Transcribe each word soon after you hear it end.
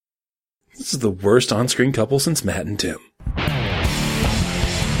This is the worst on-screen couple since Matt and Tim.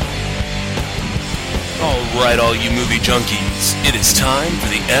 Alright, all you movie junkies, it is time for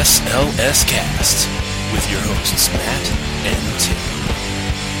the SLS Cast with your hosts Matt and Tim.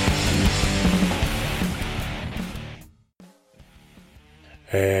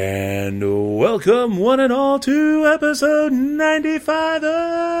 And welcome one and all to episode 95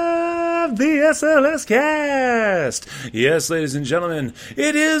 of the SLS Cast. Yes, ladies and gentlemen,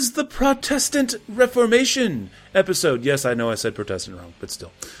 it is the Protestant Reformation episode. Yes, I know I said Protestant wrong, but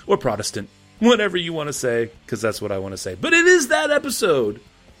still. Or Protestant. Whatever you want to say, because that's what I want to say. But it is that episode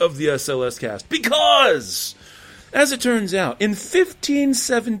of the SLS Cast because, as it turns out, in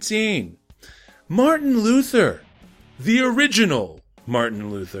 1517, Martin Luther, the original Martin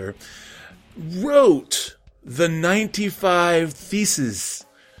Luther, wrote the 95 Theses.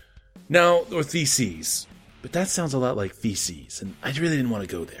 Now, or Theses, but that sounds a lot like feces, and I really didn't want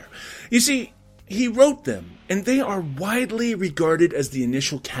to go there. You see, he wrote them, and they are widely regarded as the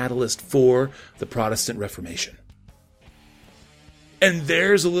initial catalyst for the Protestant Reformation. And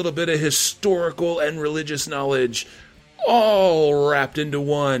there's a little bit of historical and religious knowledge all wrapped into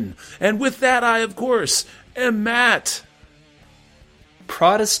one. And with that, I, of course, am Matt.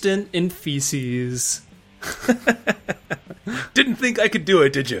 Protestant in feces. Didn't think I could do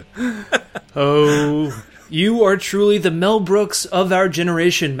it, did you? Oh, you are truly the Mel Brooks of our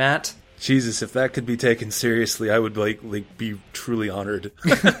generation, Matt. Jesus, if that could be taken seriously, I would like be truly honored.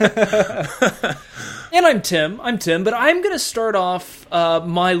 And I'm Tim, but I'm going to start off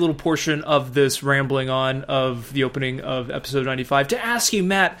my little portion of this rambling on of the opening of episode 95 to ask you,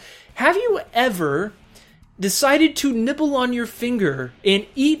 Matt, have you ever decided to nibble on your finger and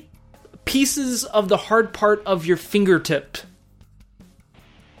eat pieces of the hard part of your fingertip?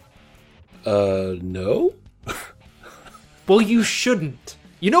 No? Well, you shouldn't.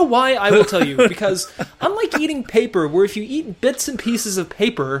 You know why? I will tell you. Because unlike eating paper, where if you eat bits and pieces of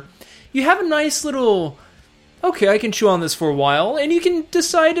paper, you have a nice little, okay, I can chew on this for a while, and you can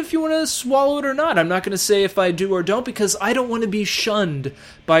decide if you want to swallow it or not. I'm not going to say if I do or don't, because I don't want to be shunned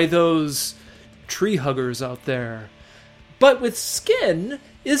by those tree huggers out there. But with skin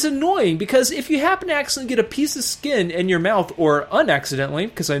is annoying, because if you happen to accidentally get a piece of skin in your mouth, or unaccidentally,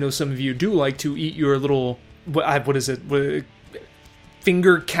 because I know some of you do like to eat your little, what is it?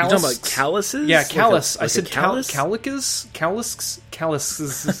 Finger callus? You're talking about calluses? Yeah, callus. Like I said callus? Calluses.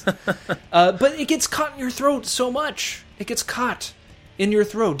 But it gets caught in your throat so much. It gets caught in your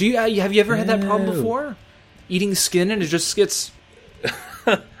throat. Have you ever had that problem before? Eating skin and it just gets...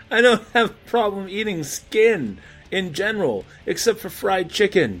 I don't have a problem eating skin in general, except for fried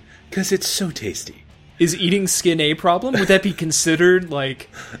chicken, because it's so tasty. Is eating skin a problem? Would that be considered like...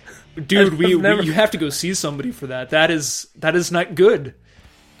 Dude, you have to go see somebody for that. That is not good.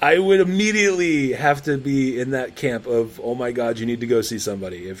 I would immediately have to be in that camp of, oh my god, you need to go see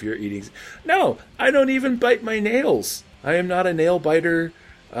somebody if you're eating. No, I don't even bite my nails. I am not a nail biter,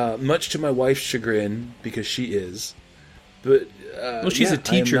 much to my wife's chagrin, because she is. But well, she's a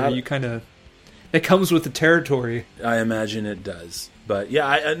teacher. You kind of, that comes with the territory. I imagine it does. But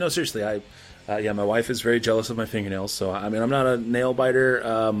yeah, no, seriously, my wife is very jealous of my fingernails. So I mean, I'm not a nail biter.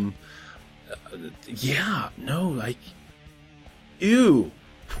 Ew.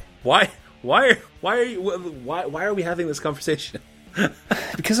 Why are we having this conversation?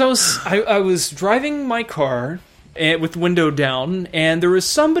 Because I was driving my car with the window down, and there was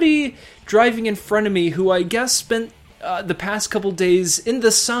somebody driving in front of me who I guess spent the past couple days in the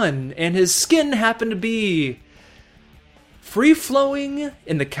sun, and his skin happened to be free-flowing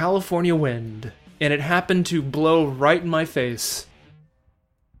in the California wind, and it happened to blow right in my face.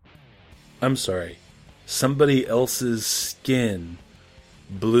 I'm sorry. Somebody else's skin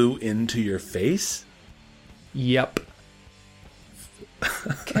blew into your face? Yep.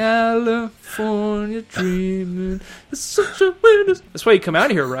 California dreaming. It's such a weird... That's why you come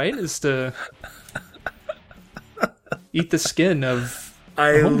out here, right? Is to eat the skin of...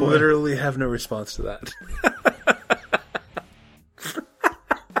 I literally have no response to that.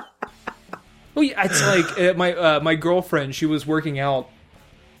 Well, yeah, it's like my girlfriend. She was working out,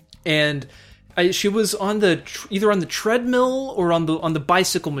 and she was on either on the treadmill or on the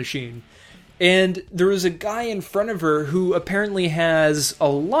bicycle machine, and there was a guy in front of her who apparently has a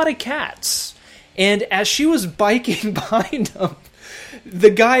lot of cats. And as she was biking behind him,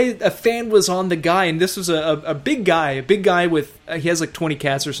 a fan was on the guy, and this was a big guy with, he has like 20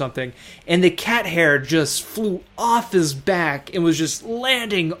 cats or something, and the cat hair just flew off his back and was just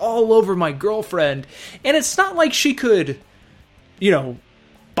landing all over my girlfriend. And it's not like she could,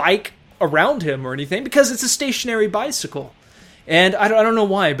 bike around him or anything, because it's a stationary bicycle. And I don't know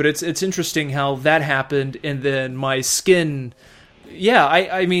why, but it's interesting how that happened, and then my skin. Yeah,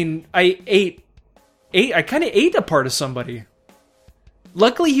 I mean, I kind of ate a part of somebody.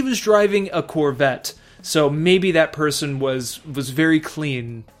 Luckily, he was driving a Corvette, so maybe that person was very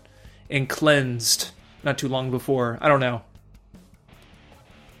clean and cleansed not too long before. I don't know.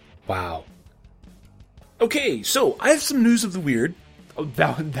 Wow. Okay, so I have some news of the weird. Oh,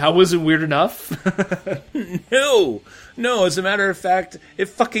 that wasn't weird enough? No, as a matter of fact, it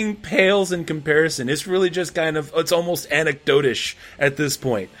fucking pales in comparison. It's really just it's almost anecdotish at this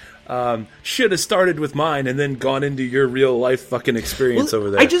point. Should have started with mine and then gone into your real life fucking experience over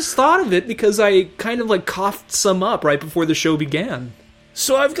there. I just thought of it because I kind of like coughed some up right before the show began.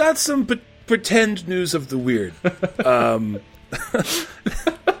 So I've got some pretend news of the weird.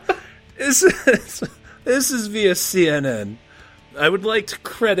 This is via CNN. I would like to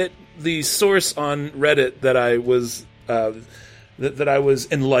credit the source on Reddit that I was that I was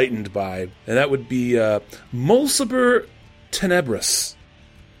enlightened by, and that would be Mulciber Tenebris.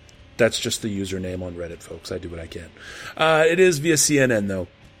 That's just the username on Reddit, folks. I do what I can. It is via CNN, though.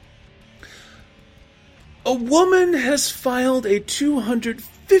 A woman has filed a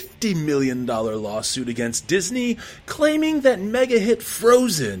 $250 million lawsuit against Disney, claiming that mega hit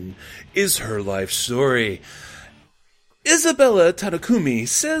Frozen is her life story. Isabella Tadakumi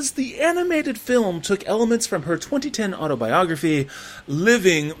says the animated film took elements from her 2010 autobiography,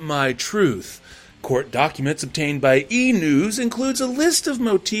 Living My Truth. Court documents obtained by E! News includes a list of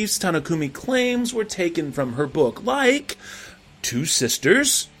motifs Tanakumi claims were taken from her book, like two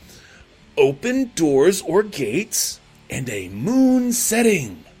sisters, open doors or gates, and a moon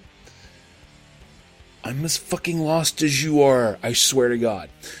setting. I'm as fucking lost as you are, I swear to God.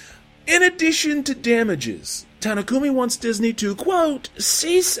 In addition to damages, Tanakumi wants Disney to, quote,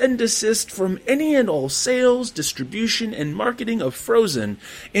 cease and desist from any and all sales, distribution, and marketing of Frozen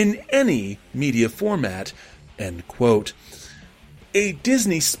in any media format, end quote. A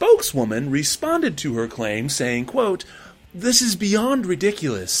Disney spokeswoman responded to her claim saying, quote, this is beyond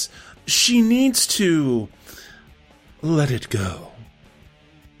ridiculous. She needs to let it go,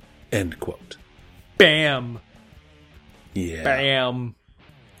 end quote. Bam. Yeah. Bam.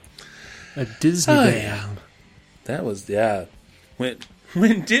 A Disney bam. Yeah. That was, yeah.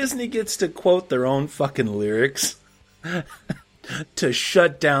 When Disney gets to quote their own fucking lyrics to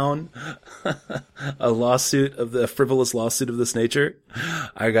shut down a frivolous lawsuit of this nature,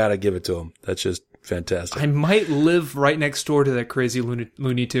 I gotta give it to them. That's just fantastic. I might live right next door to that crazy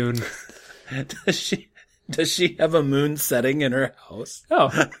Looney Tune. Does she have a moon setting in her house? Oh,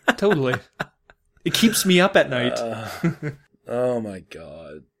 totally. It keeps me up at night. Oh my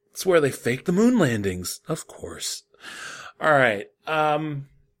God. It's where they fake the moon landings. Of course. All right.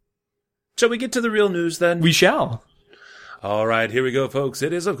 Shall we get to the real news then? We shall. All right, here we go, folks.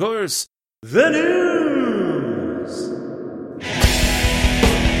 It is, of course, the news.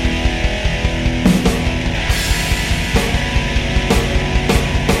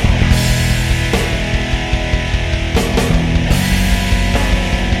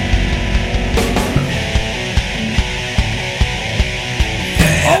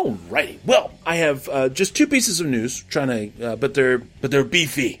 Alrighty. Well, I have just two pieces of news, but they're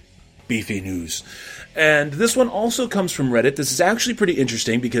beefy news. And this one also comes from Reddit. This is actually pretty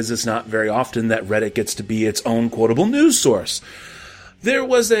interesting because it's not very often that Reddit gets to be its own quotable news source. There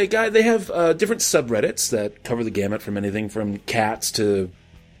was a guy, they have different subreddits that cover the gamut from anything from cats to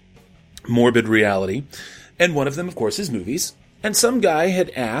morbid reality. And one of them, of course, is movies. And some guy had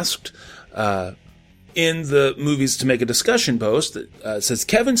asked in the movies to make a discussion post that says,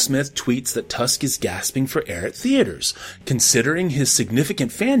 Kevin Smith tweets that Tusk is gasping for air at theaters. Considering his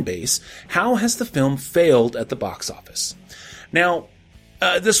significant fan base, how has the film failed at the box office? Now,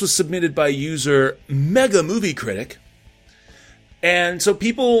 this was submitted by user Mega Movie Critic. And so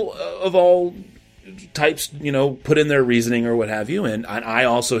people of all types, put in their reasoning or what have you. And I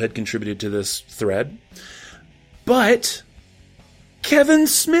also had contributed to this thread. But Kevin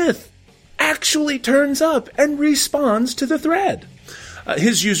Smith actually turns up and responds to the thread.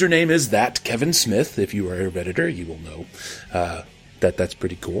 His username is that Kevin Smith. If you are a Redditor, you will know that's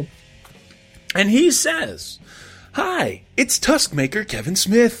pretty cool. And he says, "Hi, it's Tusk maker Kevin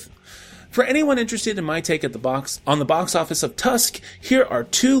Smith. For anyone interested in my take on the box office of Tusk, here are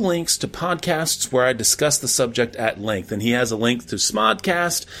 2 links to podcasts where I discuss the subject at length." And he has a link to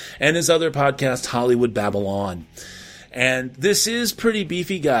Smodcast and his other podcast, Hollywood Babylon. And this is pretty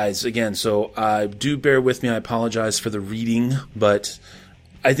beefy, guys. Again, so do bear with me. I apologize for the reading, but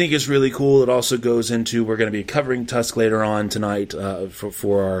I think it's really cool. It also goes into, we're going to be covering Tusk later on tonight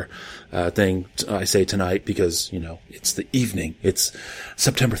for our thing. I say tonight because, it's the evening. It's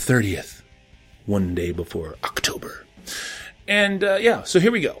September 30th, one day before October. And so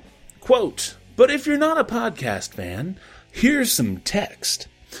here we go. Quote, "But if you're not a podcast fan, here's some text.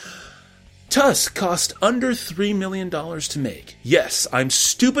 Tusk cost under $3 million to make. Yes, I'm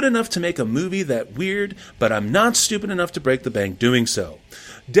stupid enough to make a movie that weird, but I'm not stupid enough to break the bank doing so.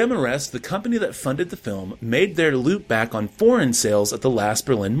 Demarest, the company that funded the film, made their loot back on foreign sales at the last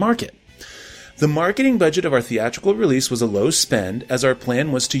Berlin market. The marketing budget of our theatrical release was a low spend, as our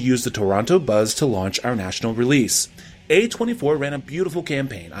plan was to use the Toronto buzz to launch our national release. A24 ran a beautiful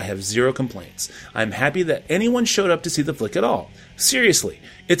campaign. I have zero complaints. I'm happy that anyone showed up to see the flick at all. Seriously,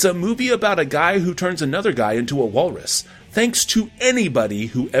 it's a movie about a guy who turns another guy into a walrus. Thanks to anybody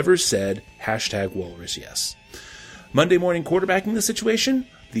who ever said #walrus yes. Monday morning quarterbacking the situation?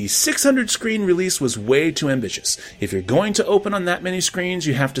 The 600-screen release was way too ambitious. If you're going to open on that many screens,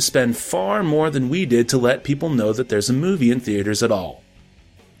 you have to spend far more than we did to let people know that there's a movie in theaters at all.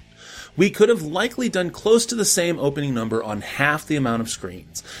 We could have likely done close to the same opening number on half the amount of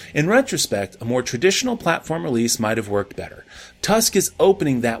screens. In retrospect, a more traditional platform release might have worked better. Tusk is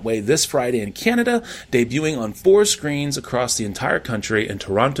opening that way this Friday in Canada, debuting on 4 screens across the entire country in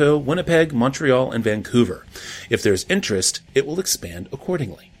Toronto, Winnipeg, Montreal, and Vancouver. If there's interest, it will expand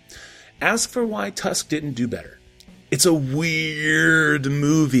accordingly. Ask for why Tusk didn't do better. It's a weird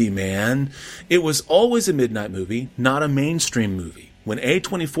movie, man. It was always a midnight movie, not a mainstream movie. When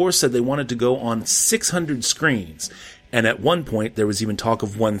A24 said they wanted to go on 600 screens, and at one point there was even talk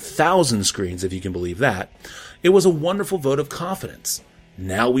of 1,000 screens, if you can believe that, it was a wonderful vote of confidence.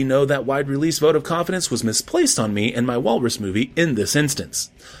 Now we know that wide release vote of confidence was misplaced on me and my Walrus movie in this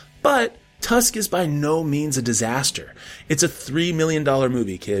instance. But Tusk is by no means a disaster. It's a $3 million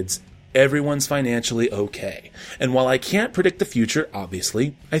movie, kids. Everyone's financially okay. And while I can't predict the future,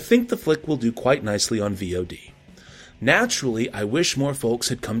 obviously, I think the flick will do quite nicely on VOD. Naturally, I wish more folks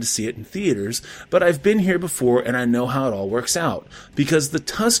had come to see it in theaters, but I've been here before and I know how it all works out, because the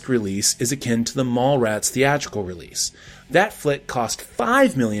Tusk release is akin to the Mallrats theatrical release. That flick cost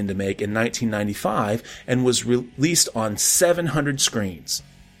 $5 million to make in 1995 and was released on 700 screens.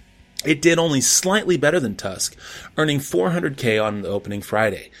 It did only slightly better than Tusk, earning $400K on the opening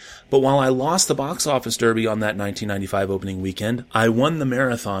Friday. But while I lost the box office derby on that 1995 opening weekend, I won the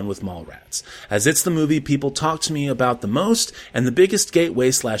marathon with Mallrats, as it's the movie people talk to me about the most and the biggest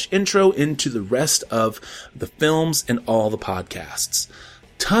gateway/intro into the rest of the films and all the podcasts.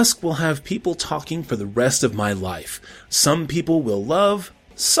 Tusk will have people talking for the rest of my life. Some people will love,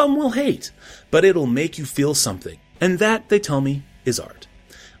 some will hate, but it'll make you feel something, and that, they tell me, is art.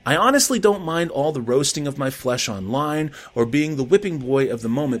 I honestly don't mind all the roasting of my flesh online or being the whipping boy of the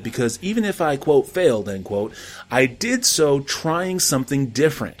moment, because even if I, quote, failed, end quote, I did so trying something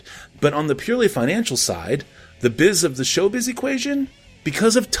different. But on the purely financial side, the biz of the showbiz equation,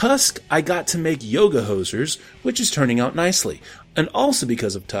 because of Tusk, I got to make Yoga Hosers, which is turning out nicely. And also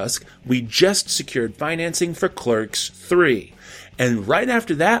because of Tusk, we just secured financing for Clerks 3. And right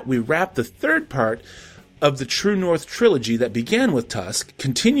after that, we wrapped the third part of the True North trilogy that began with Tusk,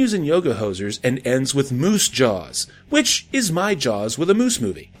 continues in Yoga Hosers, and ends with Moose Jaws, which is my Jaws with a moose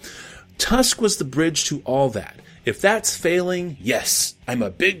movie. Tusk was the bridge to all that. If that's failing, yes, I'm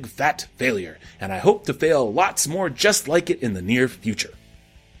a big fat failure, and I hope to fail lots more just like it in the near future.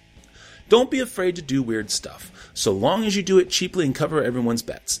 Don't be afraid to do weird stuff, so long as you do it cheaply and cover everyone's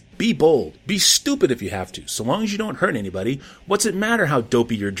bets. Be bold. Be stupid if you have to. So long as you don't hurt anybody, what's it matter how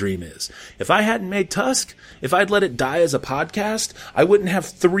dopey your dream is? If I hadn't made Tusk, if I'd let it die as a podcast, I wouldn't have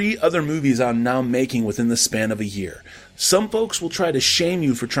 3 other movies I'm now making within the span of a year. Some folks will try to shame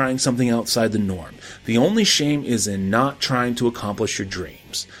you for trying something outside the norm. The only shame is in not trying to accomplish your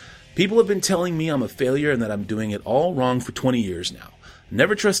dreams. People have been telling me I'm a failure and that I'm doing it all wrong for 20 years now.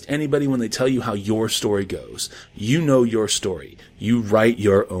 Never trust anybody when they tell you how your story goes. You know your story. You write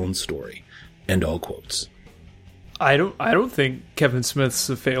your own story. End all quotes. I don't think Kevin Smith's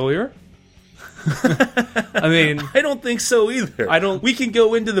a failure. I mean, I don't think so either. We can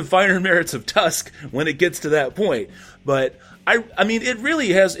go into the finer merits of Tusk when it gets to that point, but I mean, it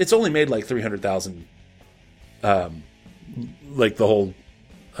really has. It's only made like 300,000, like the whole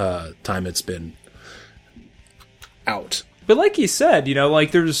time it's been out. But like you said, you know,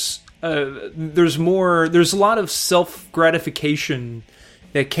 like there's a lot of self-gratification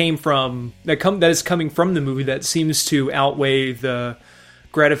that is coming from the movie that seems to outweigh the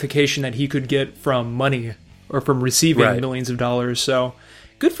gratification that he could get from money or from receiving millions of dollars. So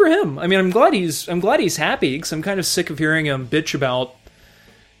good for him. I mean, I'm glad he's happy, because I'm kind of sick of hearing him bitch about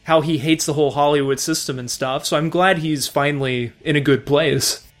how he hates the whole Hollywood system and stuff. So I'm glad he's finally in a good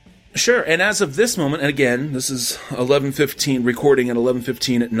place. Sure, and as of this moment, and again, this is 11:15, recording at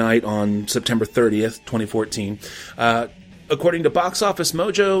 11:15 at night on September 30th, 2014. According to Box Office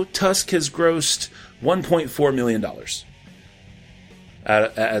Mojo, Tusk has grossed $1.4 million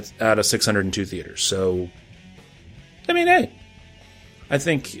out of 602 theaters. So, I mean, hey, I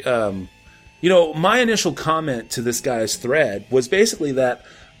think, my initial comment to this guy's thread was basically that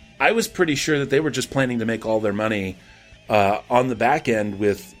I was pretty sure that they were just planning to make all their money on the back end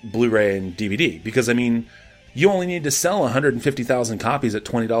with Blu-ray and DVD. Because, I mean, you only need to sell 150,000 copies at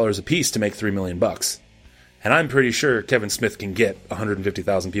 $20 a piece to make $3 million. And I'm pretty sure Kevin Smith can get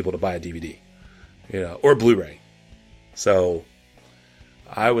 150,000 people to buy a DVD, or Blu-ray. So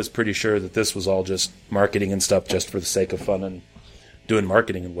I was pretty sure that this was all just marketing and stuff just for the sake of fun and doing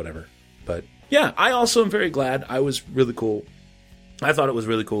marketing and whatever. But yeah, I also am very glad. I was really cool. I thought it was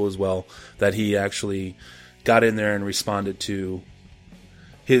really cool as well that he actually got in there and responded to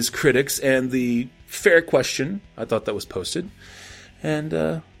his critics and the fair question. I thought that was posted.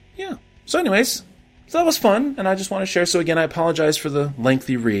 And yeah. So anyways, so that was fun, and I just want to share. So again, I apologize for the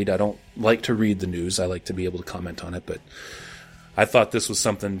lengthy read. I don't like to read the news. I like to be able to comment on it, but I thought this was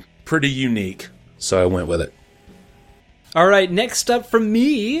something pretty unique, so I went with it. All right, next up from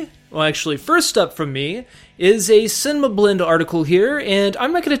me, well, actually, first up from me, is a Cinema Blend article here, and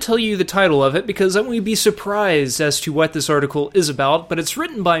I'm not going to tell you the title of it because I'm going to be surprised as to what this article is about, but it's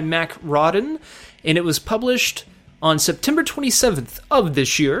written by Mac Rodden, and it was published on September 27th of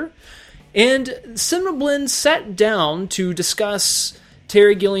this year. And Cinema Blend sat down to discuss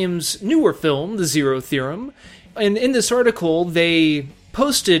Terry Gilliam's newer film, The Zero Theorem, and in this article, they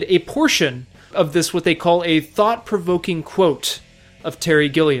posted a portion of this, what they call a thought-provoking quote of Terry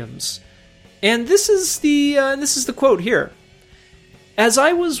Gilliam's. And this is the quote here. As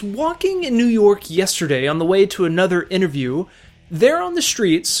I was walking in New York yesterday on the way to another interview, there on the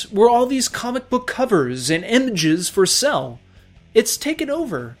streets were all these comic book covers and images for sale. It's taken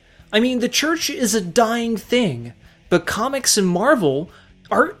over. I mean, the church is a dying thing, but comics and Marvel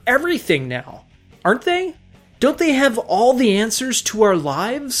are everything now, aren't they? Don't they have all the answers to our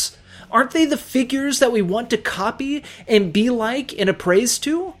lives? Aren't they the figures that we want to copy and be like and appraise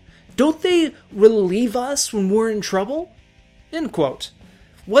to? Don't they relieve us when we're in trouble? End quote.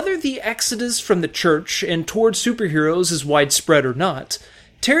 Whether the exodus from the church and toward superheroes is widespread or not,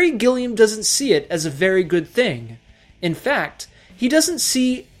 Terry Gilliam doesn't see it as a very good thing. In fact, he doesn't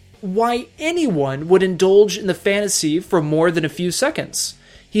see why anyone would indulge in the fantasy for more than a few seconds.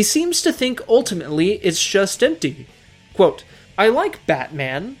 He seems to think ultimately it's just empty. Quote, I like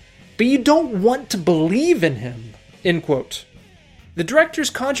Batman, but you don't want to believe in him. End quote. The director's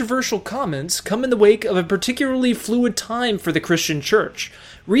controversial comments come in the wake of a particularly fluid time for the Christian church.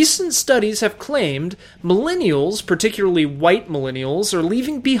 Recent studies have claimed millennials, particularly white millennials, are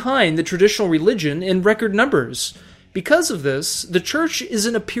leaving behind the traditional religion in record numbers. Because of this, the church is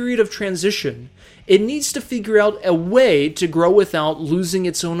in a period of transition. It needs to figure out a way to grow without losing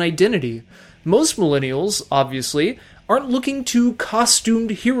its own identity. Most millennials, obviously, aren't looking to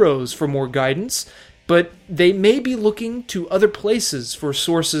costumed heroes for more guidance, but they may be looking to other places for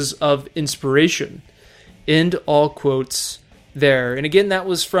sources of inspiration. End all quotes there. And again, that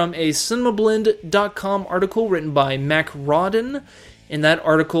was from a cinemablend.com article written by Mac Rodden, and that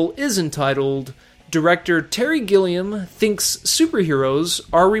article is entitled Director Terry Gilliam thinks superheroes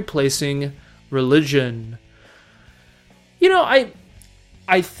are replacing religion. I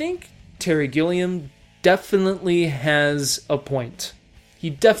think Terry Gilliam definitely has a point. He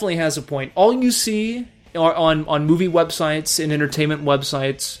definitely has a point. All you see on movie websites and entertainment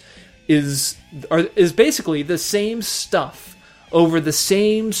websites is basically the same stuff over the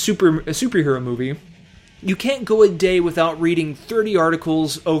same superhero movie. You can't go a day without reading 30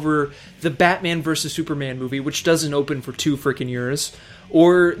 articles over the Batman vs. Superman movie, which doesn't open for 2 freaking years,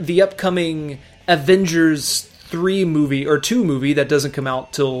 or the upcoming Avengers 3 movie, or 2 movie that doesn't come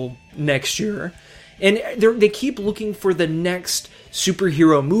out till next year. And they keep looking for the next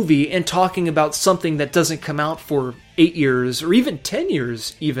superhero movie and talking about something that doesn't come out for 8 years, or even 10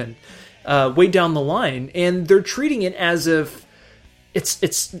 years, way down the line. And they're treating it as if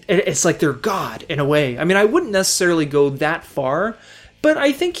it's like they're God in a way. I mean, I wouldn't necessarily go that far, but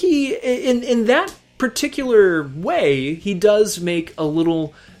I think he, in that particular way, he does make a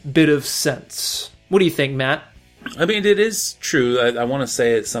little bit of sense. What do you think, Matt? I mean, it is true. I want to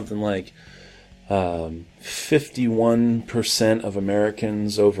say it's something like 51% of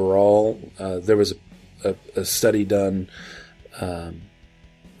Americans overall. There was a study done,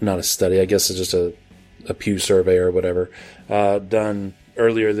 not a study, I guess it's just a Pew survey or whatever, done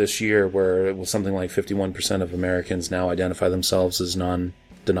earlier this year where it was something like 51% of Americans now identify themselves as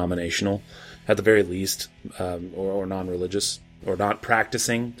non-denominational, at the very least, or non-religious, or not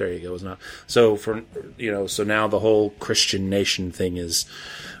practicing. There you go. It's not. So so now the whole Christian nation thing is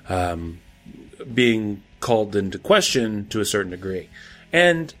being called into question to a certain degree.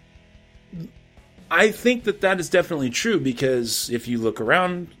 And I think that is definitely true, because if you look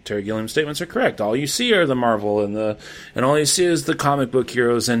around, Terry Gilliam's statements are correct. All you see are the Marvel and all you see is the comic book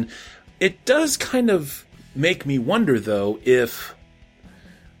heroes. And it does kind of make me wonder, though, if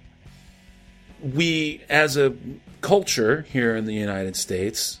we, as a culture here in the United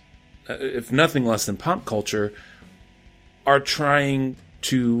States, if nothing less than pop culture, are trying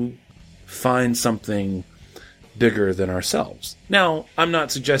to find something bigger than ourselves. Now, I'm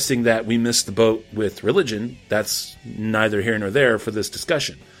not suggesting that we missed the boat with religion. That's neither here nor there for this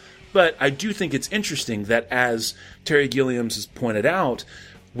discussion. But I do think it's interesting that, as Terry Gilliam has pointed out,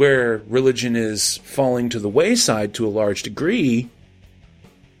 where religion is falling to the wayside to a large degree,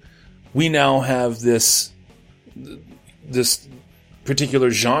 we now have this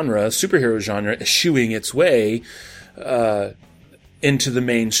particular genre, superhero genre, eschewing its way into the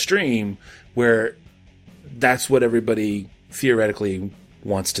mainstream, where that's what everybody theoretically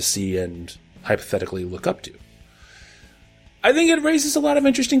wants to see and hypothetically look up to. I think it raises a lot of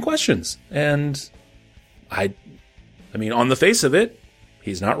interesting questions. And I mean, on the face of it,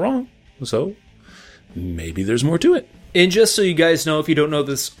 he's not wrong. So maybe there's more to it. And just so you guys know, if you don't know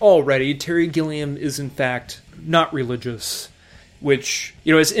this already, Terry Gilliam is in fact not religious. Which,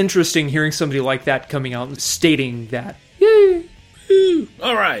 is interesting hearing somebody like that coming out and stating that. Yay!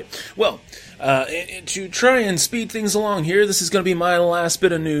 All right. Well, to try and speed things along here, this is going to be my last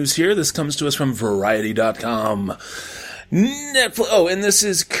bit of news here. This comes to us from Variety.com. Netflix. Oh, and this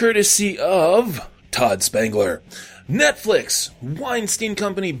is courtesy of Todd Spangler. Netflix. Weinstein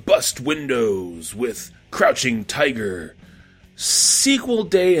Company bust windows with Crouching Tiger. Sequel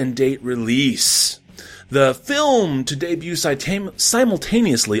day and date release. The film to debut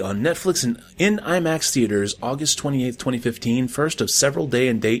simultaneously on Netflix and in IMAX theaters August 28th, 2015, first of several day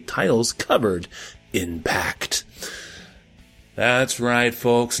and date titles covered in Packed. That's right,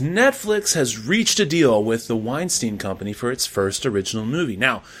 folks. Netflix has reached a deal with the Weinstein Company for its first original movie.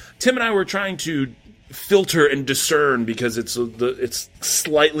 Now, Tim and I were trying to filter and discern, because it's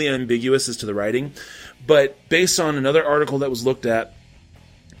slightly ambiguous as to the writing, but based on another article that was looked at,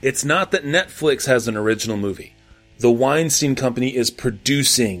 it's not that Netflix has an original movie. The Weinstein Company is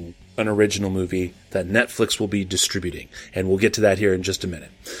producing an original movie that Netflix will be distributing. And we'll get to that here in just a minute.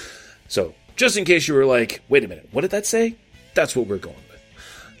 So, just in case you were like, wait a minute, what did that say? That's what we're going with.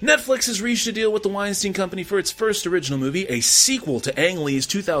 Netflix has reached a deal with the Weinstein Company for its first original movie, a sequel to Ang Lee's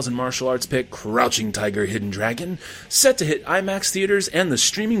 2000 martial arts pick Crouching Tiger, Hidden Dragon, set to hit IMAX theaters and the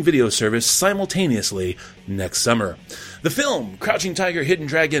streaming video service simultaneously next summer. The film, Crouching Tiger, Hidden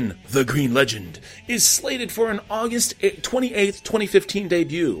Dragon, The Green Legend, is slated for an August 28th, 2015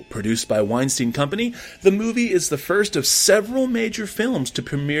 debut. Produced by Weinstein Company, the movie is the first of several major films to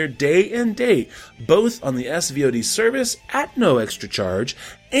premiere day and date, both on the SVOD service at no extra charge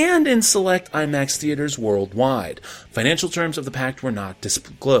and in select IMAX theaters worldwide. Financial terms of the pact were not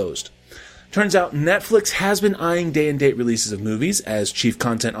disclosed. Turns out Netflix has been eyeing day-and-date releases of movies, as Chief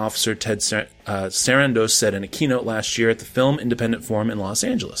Content Officer Ted Sarandos said in a keynote last year at the Film Independent Forum in Los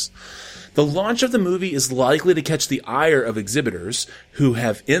Angeles. The launch of the movie is likely to catch the ire of exhibitors who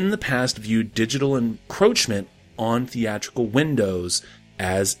have in the past viewed digital encroachment on theatrical windows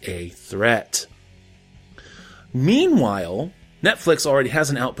as a threat. Meanwhile, Netflix already has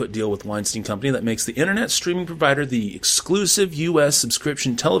an output deal with Weinstein Company that makes the internet streaming provider the exclusive U.S.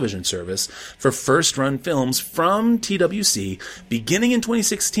 subscription television service for first-run films from TWC beginning in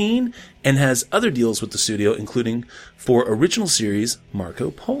 2016, and has other deals with the studio, including for original series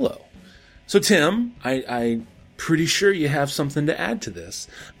Marco Polo. So, Tim, I'm pretty sure you have something to add to this.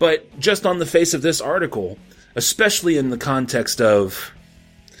 But just on the face of this article, especially in the context of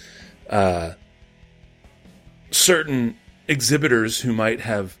certain exhibitors who might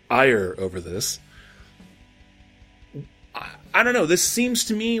have ire over this, I don't know. This seems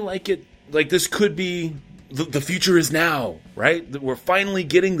to me like this could be the future is now, right? We're finally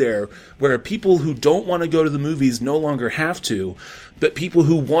getting there, where people who don't want to go to the movies no longer have to, but people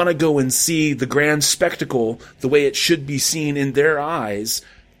who want to go and see the grand spectacle the way it should be seen in their eyes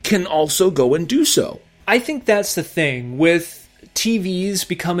can also go and do so. I think that's the thing with TVs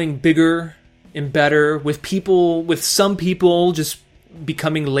becoming bigger and better, with some people just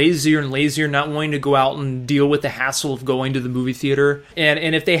becoming lazier and lazier, not wanting to go out and deal with the hassle of going to the movie theater.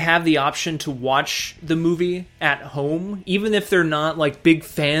 And if they have the option to watch the movie at home, even if they're not like big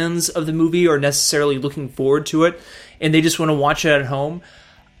fans of the movie or necessarily looking forward to it, and they just want to watch it at home,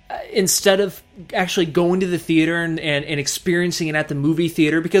 instead of actually going to the theater and experiencing it at the movie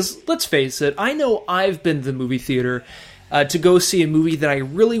theater, because let's face it, I know I've been to the movie theater to go see a movie that I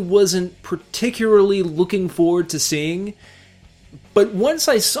really wasn't particularly looking forward to seeing. But once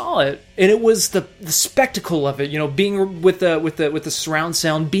I saw it, and it was the spectacle of it, you know, being with the surround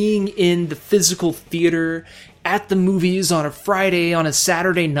sound, being in the physical theater at the movies on a Friday, on a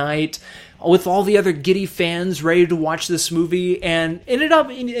Saturday night, with all the other giddy fans ready to watch this movie, and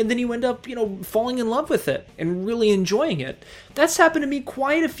then you end up, you know, falling in love with it and really enjoying it. That's happened to me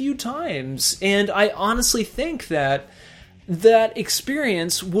quite a few times, and I honestly think that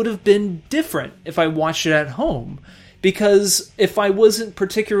experience would have been different if I watched it at home. Because if I wasn't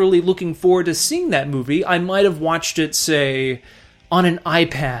particularly looking forward to seeing that movie, I might have watched it, say, on an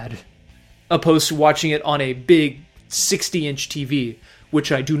iPad, opposed to watching it on a big 60-inch TV,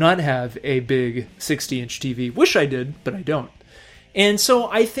 which I do not have a big 60-inch TV. Wish I did, but I don't. And so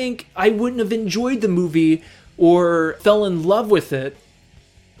I think I wouldn't have enjoyed the movie or fell in love with it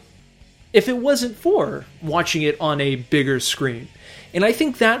if it wasn't for watching it on a bigger screen. And I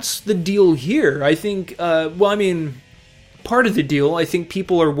think that's the deal here. I think, part of the deal, I think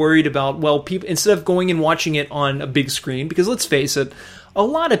people are worried about, people, instead of going and watching it on a big screen, because let's face it, a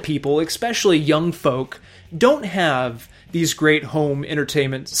lot of people, especially young folk, don't have these great home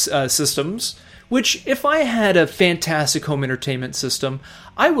entertainment systems, which if I had a fantastic home entertainment system,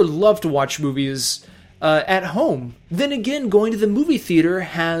 I would love to watch movies at home. Then again, going to the movie theater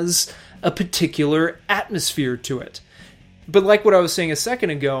has a particular atmosphere to it. But like what I was saying a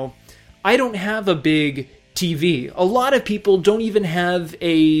second ago, I don't have a big TV. A lot of people don't even have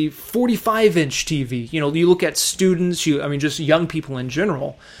a 45-inch TV. You know, you look at students, just young people in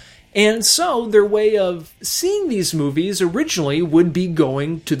general. And so their way of seeing these movies originally would be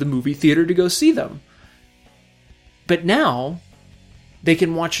going to the movie theater to go see them. But now they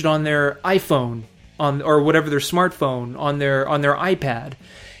can watch it on their iPhone, or whatever, their smartphone, on their iPad.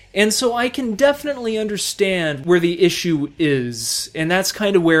 And so I can definitely understand where the issue is, and that's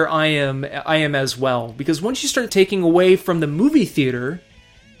kind of where I am as well. Because once you start taking away from the movie theater,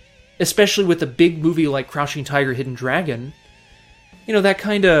 especially with a big movie like Crouching Tiger, Hidden Dragon, you know, that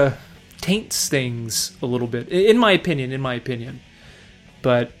kind of taints things a little bit, in my opinion.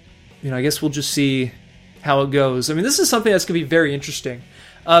 But, you know, I guess we'll just see how it goes. I mean, this is something that's going to be very interesting.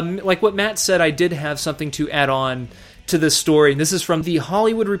 Like what Matt said, I did have something to add on to this story, and this is from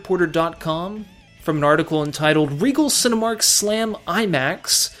thehollywoodreporter.com, from an article entitled Regal Cinemark Slam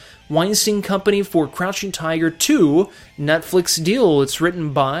IMAX, Weinstein Company for Crouching Tiger 2 Netflix Deal. It's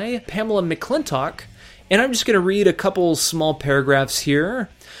written by Pamela McClintock, and I'm just going to read a couple small paragraphs here.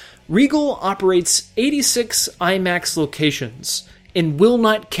 Regal operates 86 IMAX locations and will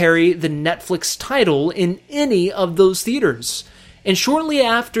not carry the Netflix title in any of those theaters. And shortly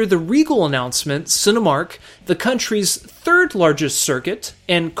after the Regal announcement, Cinemark, the country's third largest circuit,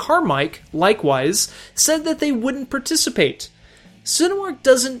 and Carmike, likewise, said that they wouldn't participate. Cinemark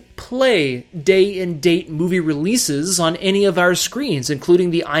doesn't play day-and-date movie releases on any of our screens, including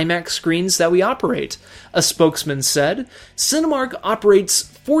the IMAX screens that we operate, a spokesman said. Cinemark operates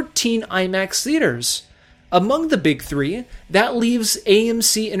 14 IMAX theaters. Among the big three, that leaves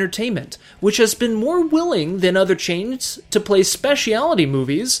AMC Entertainment, which has been more willing than other chains to play specialty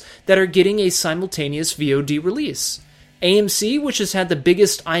movies that are getting a simultaneous VOD release. AMC, which has had the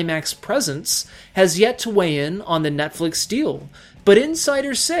biggest IMAX presence, has yet to weigh in on the Netflix deal, but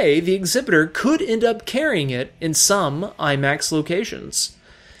insiders say the exhibitor could end up carrying it in some IMAX locations.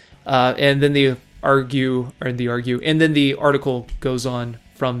 And then the article goes on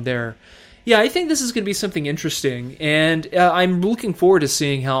from there. Yeah, I think this is going to be something interesting, and I'm looking forward to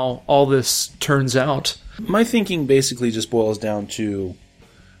seeing how all this turns out. My thinking basically just boils down to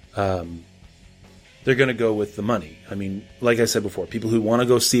they're going to go with the money. I mean, like I said before, people who want to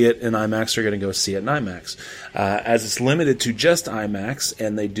go see it in IMAX are going to go see it in IMAX. As it's limited to just IMAX,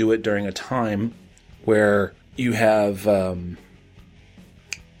 and they do it during a time where you have... what am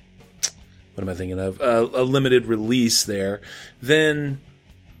I thinking of? A limited release there, then...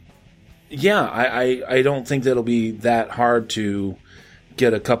 Yeah, I don't think that it'll be that hard to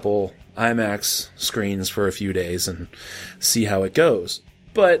get a couple IMAX screens for a few days and see how it goes.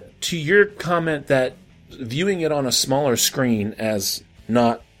 But to your comment that viewing it on a smaller screen as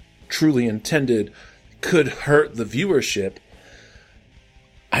not truly intended could hurt the viewership,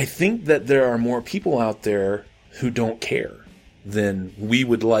 I think that there are more people out there who don't care. than we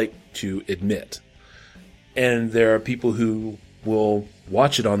would like to admit. And there are people who will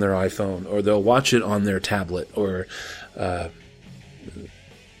watch it on their iPhone, or they'll watch it on their tablet, or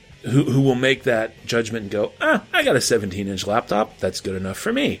who will make that judgment and go, I got a 17-inch laptop, that's good enough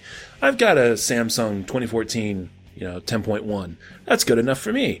for me. I've got a Samsung 2014, 10.1, that's good enough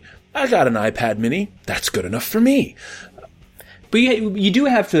for me. I got an iPad mini, that's good enough for me. But you do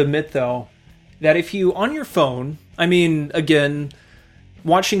have to admit, though, that if you, on your phone, I mean, again,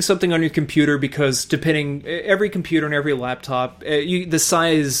 watching something on your computer, because depending, every computer and every laptop,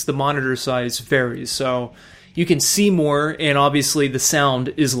 the monitor size varies, so you can see more, and obviously the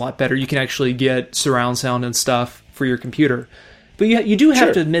sound is a lot better. You can actually get surround sound and stuff for your computer. But you do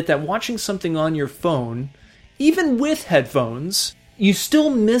have to admit that watching something on your phone, even with headphones, you still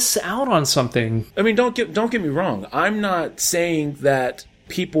miss out on something. I mean, don't get me wrong. I'm not saying that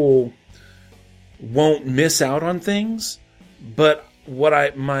people won't miss out on things, but what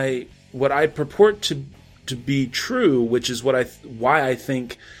I purport to be true, which is why I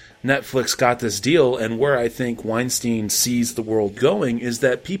think Netflix got this deal, and where I think Weinstein sees the world going, is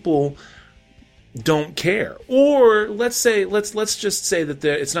that people don't care. Or let's just say that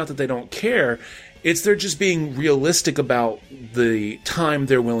it's not that they don't care. It's they're just being realistic about the time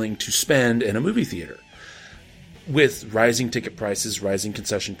they're willing to spend in a movie theater. With rising ticket prices, rising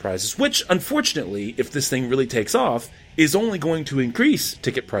concession prices, which, unfortunately, if this thing really takes off, is only going to increase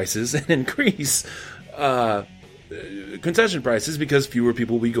ticket prices and increase concession prices, because fewer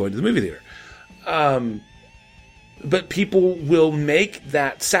people will be going to the movie theater. But people will make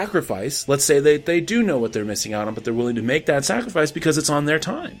that sacrifice. Let's say they do know what they're missing out on, but they're willing to make that sacrifice because it's on their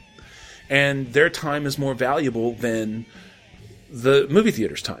time. And their time is more valuable than the movie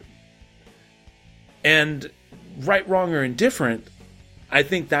theater's time. And right, wrong, or indifferent, I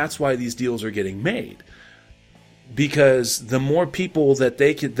think that's why these deals are getting made. Because the more people that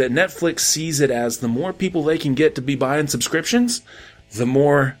Netflix sees it as, the more people they can get to be buying subscriptions, the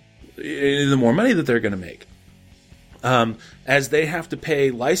more money that they're going to make. As they have to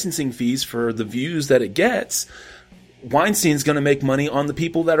pay licensing fees for the views that it gets, Weinstein's going to make money on the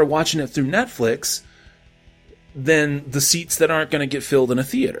people that are watching it through Netflix than the seats that aren't going to get filled in a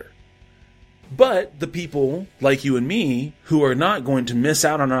theater. But the people like you and me who are not going to miss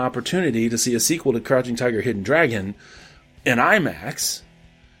out on an opportunity to see a sequel to Crouching Tiger, Hidden Dragon in IMAX,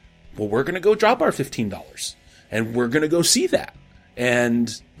 well, we're going to go drop our $15 and we're going to go see that.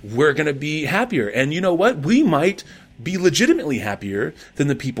 And we're going to be happier. And you know what? We might be legitimately happier than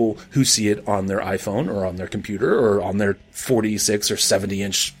the people who see it on their iPhone or on their computer or on their 46 or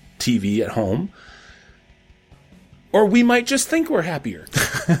 70-inch TV at home. Or we might just think we're happier.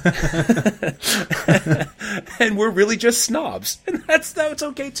 And we're really just snobs. And that's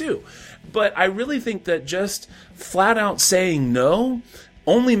okay too. But I really think that just flat out saying no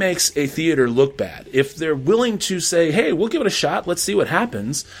only makes a theater look bad. If they're willing to say, hey, we'll give it a shot, let's see what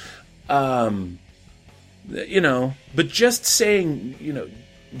happens. But just saying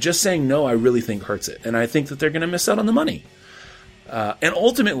no, I really think hurts it. And I think that they're going to miss out on the money. And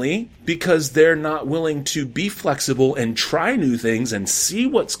ultimately, because they're not willing to be flexible and try new things and see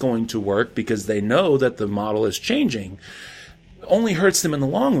what's going to work because they know that the model is changing, only hurts them in the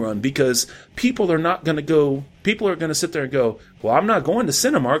long run, because people are going to sit there and go, well, I'm not going to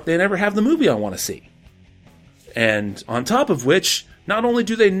Cinemark. They never have the movie I want to see. And on top of which, not only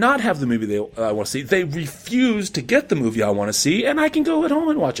do they not have the movie I want to see, they refuse to get the movie I want to see, and I can go at home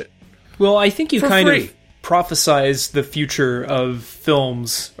and watch it. Well, I think you kind free. of prophesize the future of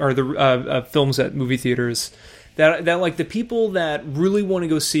films, or the films at movie theaters, that like the people that really want to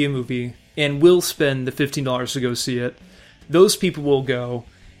go see a movie and will spend the $15 to go see it, those people will go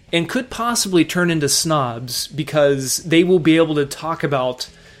and could possibly turn into snobs because they will be able to talk about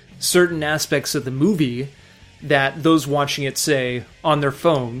certain aspects of the movie that those watching it, say, on their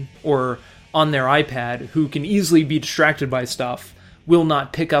phone or on their iPad, who can easily be distracted by stuff, will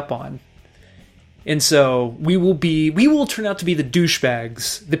not pick up on. And so we will turn out to be the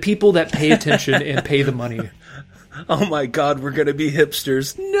douchebags, the people that pay attention and pay the money. Oh my God, we're going to be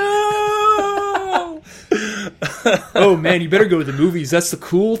hipsters. No! Oh man, you better go to the movies. That's the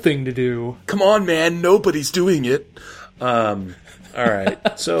cool thing to do. Come on, man. Nobody's doing it. All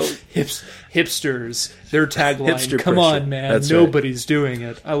right. So hipsters, their tagline. Hipster Come pressure. on, man. That's Nobody's doing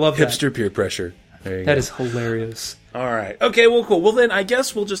it. I love hipster that. peer pressure. There you That go. is hilarious. All right. Okay, well, cool. Well, then I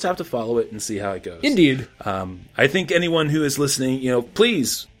guess we'll just have to follow it and see how it goes. Indeed. I think anyone who is listening,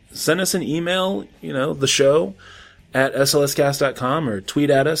 please send us an email, the show at slscast.com, or tweet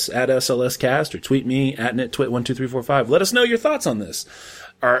at us at slscast, or tweet me at nitwit12345. Let us know your thoughts on this.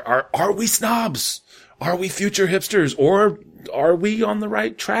 Are we snobs? Are we future hipsters? Or are we on the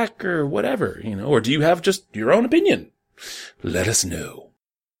right track or whatever, or do you have just your own opinion? Let us know.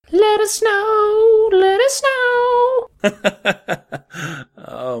 Let us know. Let us know.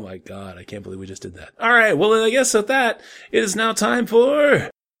 Oh my God. I can't believe we just did that. All right. Well, I guess with that, it is now time for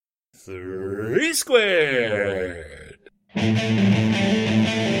 3 Squared.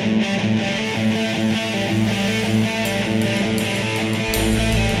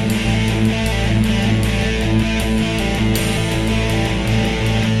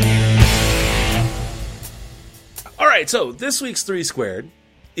 All right, so this week's 3 Squared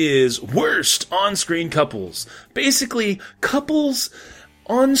is worst on-screen couples. Basically, couples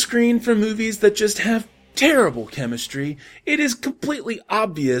on screen for movies that just have terrible chemistry. It is completely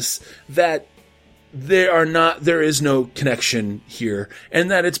obvious that there is no connection here,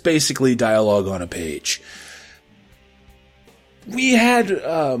 and that it's basically dialogue on a page. We had,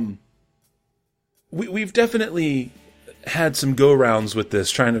 we've definitely had some go-rounds with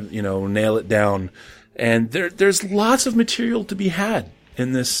this, trying to, nail it down. And there's lots of material to be had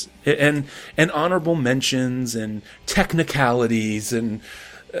in this, and honorable mentions and technicalities, and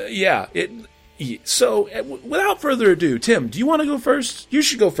So without further ado, Tim, do you want to go first? You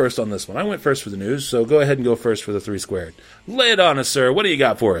should go first on this one. I went first for the news, so go ahead and go first for the 3 Squared. Lay it on us, sir. What do you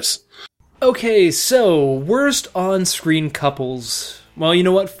got for us? Okay, so worst on-screen couples. Well, you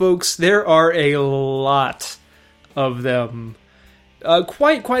know what, folks? There are a lot of them.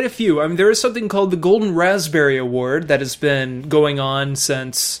 Quite a few. I mean, there is something called the Golden Raspberry Award that has been going on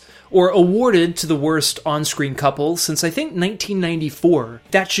or awarded to the worst on-screen couple since, I think, 1994.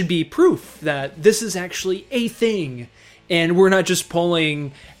 That should be proof that this is actually a thing, and we're not just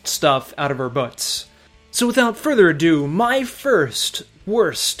pulling stuff out of our butts. So without further ado, my first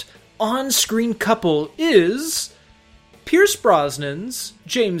worst on-screen couple is Pierce Brosnan's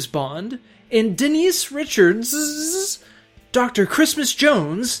James Bond and Denise Richards' Dr. Christmas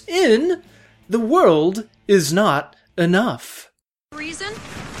Jones in The World Is Not Enough. Reason?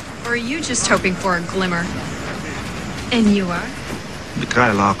 Or are you just hoping for a glimmer? And you are?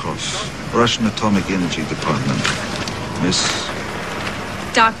 Mikhail Arkhos, Russian Atomic Energy Department. Miss...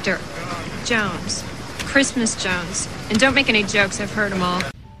 Dr. Jones. Christmas Jones. And don't make any jokes, I've heard them all.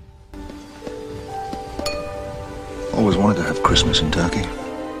 Always wanted to have Christmas in Turkey.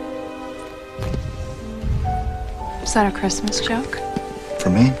 Is that a Christmas joke? For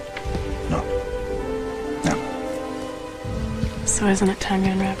me? No. No. So isn't it time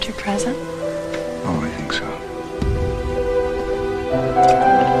you unwrapped your present? Oh, I think so.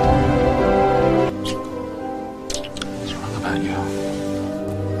 What's wrong about you?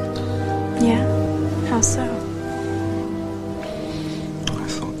 Yeah? How so? I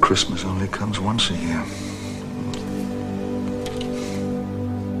thought Christmas only comes once a year.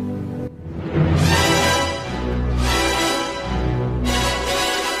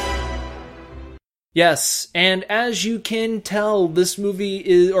 Yes, and as you can tell, this movie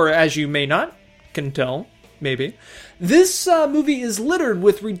is, or as you may not can tell, maybe, this movie is littered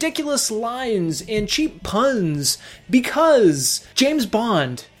with ridiculous lines and cheap puns because James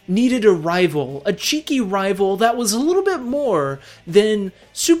Bond needed a rival, a cheeky rival that was a little bit more than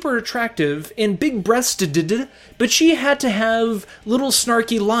super attractive and big-breasted, but she had to have little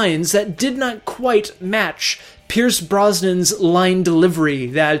snarky lines that did not quite match Pierce Brosnan's line delivery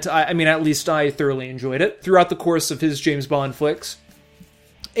that, I mean, at least I thoroughly enjoyed it throughout the course of his James Bond flicks.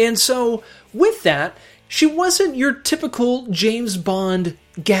 And so, with that, she wasn't your typical James Bond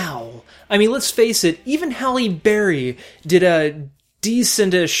gal. I mean, let's face it, even Halle Berry did a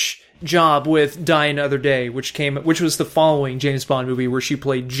decentish job with Die Another Day, which was the following James Bond movie where she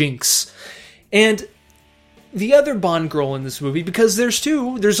played Jinx. And the other Bond girl in this movie, because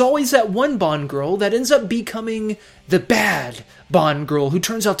there's always that one Bond girl that ends up becoming the bad Bond girl, who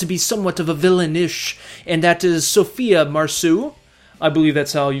turns out to be somewhat of a villainish, and that is Sophia Marceau. I believe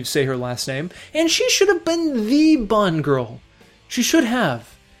that's how you say her last name. And she should have been the Bond girl. She should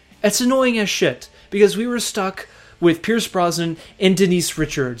have. It's annoying as shit, because we were stuck with Pierce Brosnan and Denise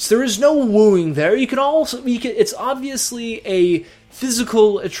Richards. There is no wooing there. It's obviously a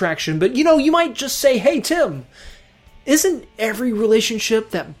physical attraction, but you might just say, hey Tim, isn't every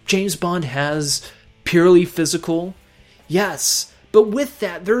relationship that James Bond has purely physical? Yes, but with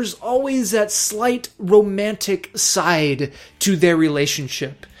that, there's always that slight romantic side to their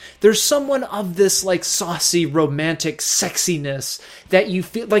relationship. There's someone of this, saucy, romantic sexiness that you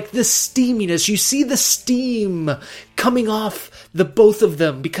feel, this steaminess. You see the steam coming off the both of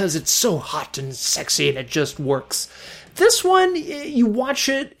them because it's so hot and sexy and it just works. This one, you watch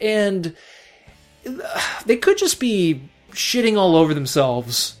it and they could just be shitting all over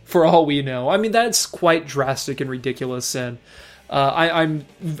themselves, for all we know. I mean, that's quite drastic and ridiculous, and I'm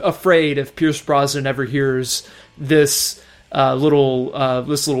afraid if Pierce Brosnan ever hears this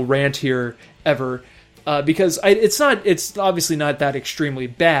little rant here ever, because it's obviously not that extremely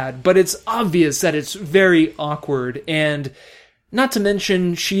bad, but it's obvious that it's very awkward, and not to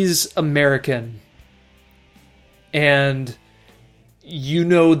mention she's American, and you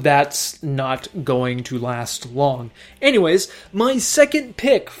know that's not going to last long. Anyways, my second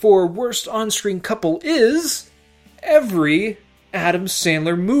pick for worst on-screen couple is every Adam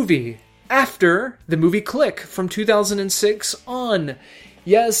Sandler movie after the movie Click from 2006 on.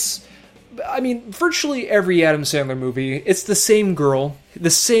 Yes, I mean, virtually every Adam Sandler movie, it's the same girl, the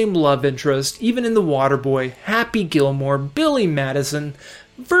same love interest, even in The Waterboy, Happy Gilmore, Billy Madison,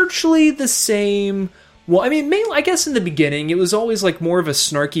 virtually the same. Well, I mean, mainly, I guess in the beginning, it was always like more of a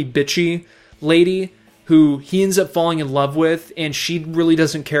snarky, bitchy lady who he ends up falling in love with, and she really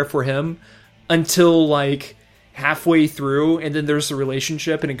doesn't care for him until like halfway through, and then there's a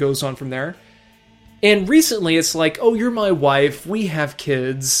relationship, and it goes on from there. And recently, it's like, oh, you're my wife, we have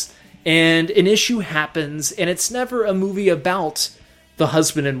kids, and an issue happens, and it's never a movie about the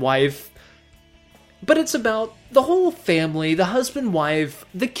husband and wife, but it's about the whole family, the husband, wife,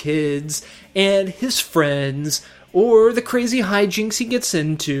 the kids, and his friends, or the crazy hijinks he gets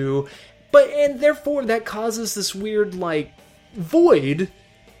into. And therefore that causes this weird, like, void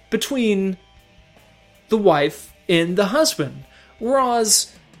between the wife and the husband.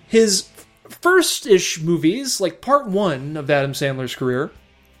 Whereas his first-ish movies, like part one of Adam Sandler's career,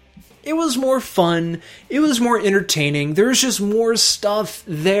 it was more fun, it was more entertaining, there's just more stuff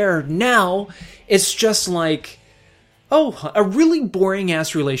there. Now, it's just like, oh, a really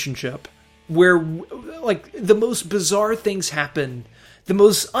boring-ass relationship where, like, the most bizarre things happen. The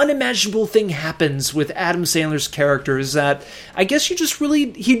most unimaginable thing happens with Adam Sandler's characters that I guess you just really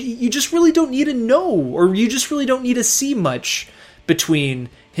don't need to know, or you just really don't need to see much between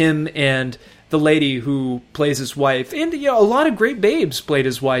him and the lady who plays his wife. And, you know, a lot of great babes played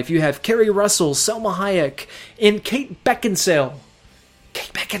his wife. You have Kerry Russell, Selma Hayek, and Kate Beckinsale.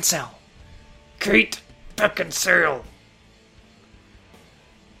 Kate Beckinsale.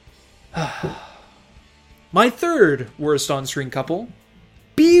 My third worst on-screen couple,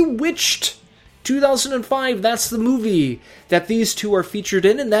 Bewitched, 2005. That's the movie that these two are featured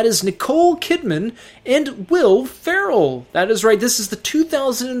in, and that is Nicole Kidman and Will Ferrell. That is right, this is the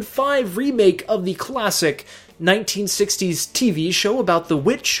 2005 remake of the classic 1960s TV show about the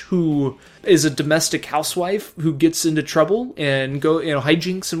witch who is a domestic housewife who gets into trouble and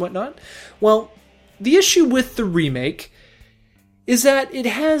hijinks and whatnot. Well, the issue with the remake is that it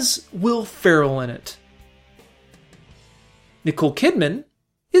has Will Ferrell in it. Nicole Kidman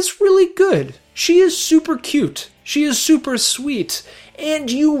is really good. She is super cute. She is super sweet.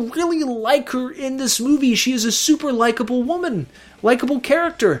 And you really like her in this movie. She is a super likable woman. Likable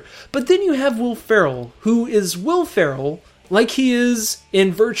character. But then you have Will Ferrell, who is Will Ferrell like he is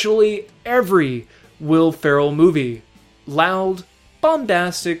in virtually every Will Ferrell movie. Loud,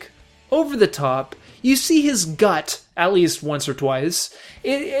 bombastic, over the top. You see his gut at least once or twice.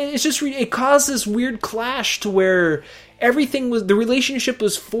 It caused this weird clash to where the relationship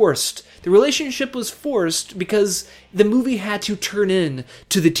was forced. The relationship was forced because the movie had to turn in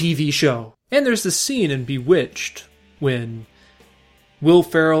to the TV show. And there's the scene in Bewitched when Will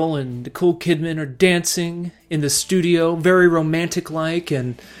Ferrell and Nicole Kidman are dancing in the studio, very romantic-like,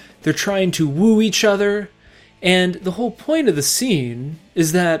 and they're trying to woo each other. And the whole point of the scene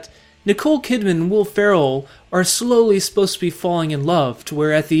is that Nicole Kidman and Will Ferrell are slowly supposed to be falling in love, to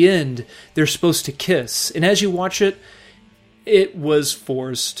where at the end they're supposed to kiss. And as you watch it, it was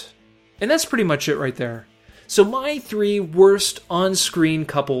forced. And that's pretty much it right there. So my three worst on-screen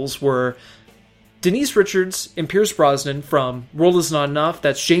couples were Denise Richards and Pierce Brosnan from World Is Not Enough.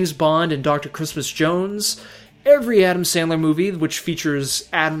 That's James Bond and Dr. Christmas Jones. Every Adam Sandler movie which features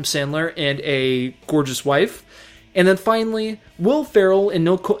Adam Sandler and a gorgeous wife. And then finally, Will Ferrell and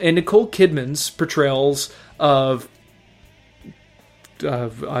Nicole Kidman's portrayals of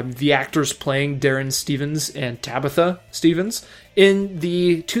the actors playing Darren Stevens and Tabitha Stevens in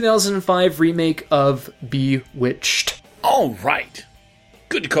the 2005 remake of Bewitched. All right.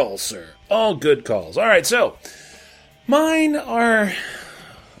 Good calls, sir. All good calls. All right, so mine are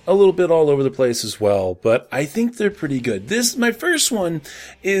a little bit all over the place as well, but I think they're pretty good. My first one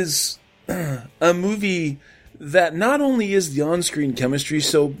is a movie that not only is the on-screen chemistry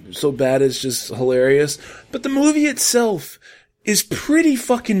so bad it's just hilarious, but the movie itself is pretty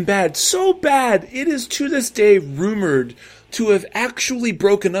fucking bad. So bad, it is to this day rumored to have actually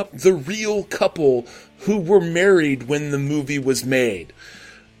broken up the real couple who were married when the movie was made.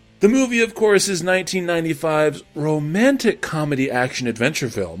 The movie, of course, is 1995's romantic comedy action adventure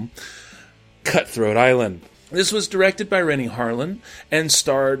film, Cutthroat Island. This was directed by Rennie Harlin and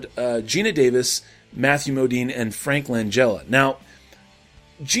starred Gina Davis, Matthew Modine, and Frank Langella. Now,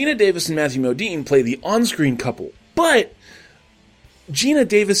 Gina Davis and Matthew Modine play the on-screen couple, but Gina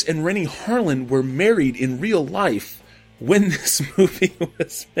Davis and Rennie Harlin were married in real life when this movie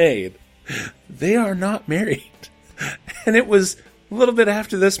was made. They are not married. And it was a little bit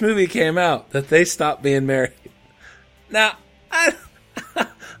after this movie came out that they stopped being married. Now,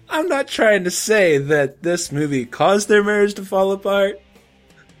 I'm not trying to say that this movie caused their marriage to fall apart,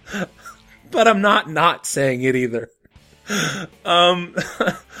 but I'm not saying it either.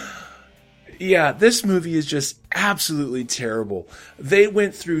 Yeah, this movie is just absolutely terrible. They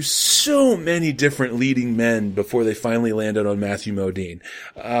went through so many different leading men before they finally landed on Matthew Modine.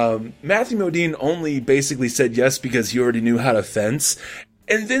 Matthew Modine only basically said yes because he already knew how to fence.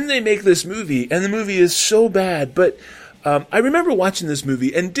 And then they make this movie, and the movie is so bad. But I remember watching this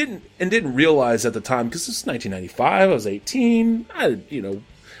movie and didn't realize at the time, because this is 1995, I was 18.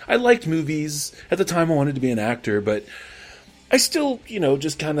 I liked movies. At the time I wanted to be an actor, but I still,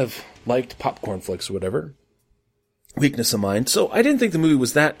 just kind of liked popcorn flicks or whatever. Weakness of mine. So I didn't think the movie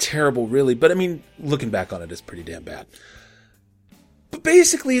was that terrible, really. But, I mean, looking back on it, it's pretty damn bad. But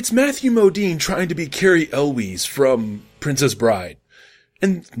basically, it's Matthew Modine trying to be Carrie Elwes from Princess Bride.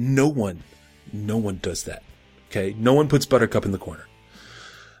 And no one does that. Okay? No one puts Buttercup in the corner.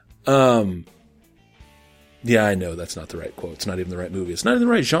 Yeah, I know that's not the right quote. It's not even the right movie. It's not even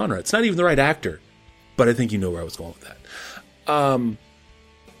the right genre. It's not even the right actor. But I think you know where I was going with that.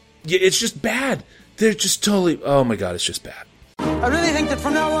 Yeah, it's just bad. They're just totally... Oh my god, it's just bad. I really think that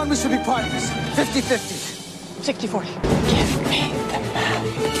from now on we should be partners. 50-50. 60-40. Give me the man.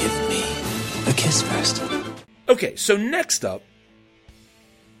 Give me the kiss first. Okay, so next up...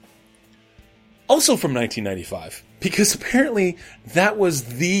 Also from 1995. Because apparently that was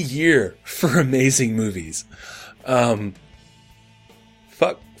the year for amazing movies.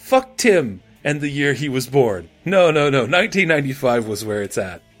 Fuck Tim and the year he was born. No. 1995 was where it's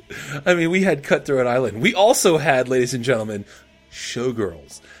at. I mean, we had Cutthroat Island. We also had, ladies and gentlemen,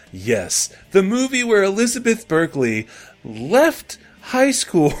 Showgirls. Yes, the movie where Elizabeth Berkley left high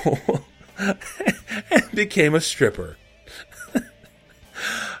school and became a stripper.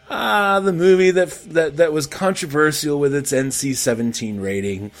 The movie that was controversial with its NC-17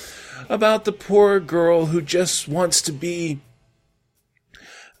 rating, about the poor girl who just wants to be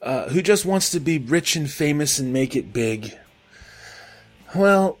rich and famous and make it big.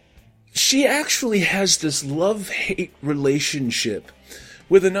 Well, she actually has this love-hate relationship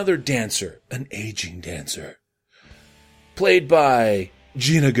with another dancer, an aging dancer, played by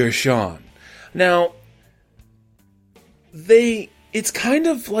Gina Gershon. Now, it's kind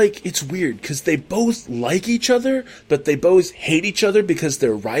of like, it's weird, because they both like each other, but they both hate each other because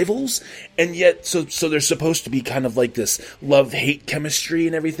they're rivals, and yet, so they're supposed to be kind of like this love-hate chemistry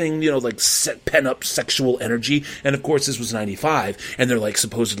and everything, like pent-up sexual energy, and of course this was 95, and they're like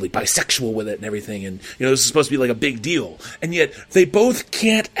supposedly bisexual with it and everything, and this is supposed to be like a big deal, and yet they both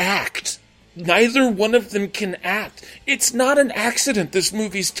can't act. Neither one of them can act. It's not an accident this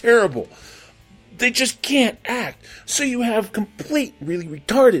movie's terrible. They just can't act. So you have complete, really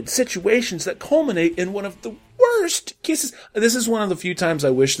retarded situations that culminate in one of the worst kisses. This is one of the few times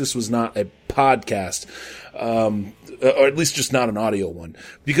I wish this was not a podcast, or at least just not an audio one,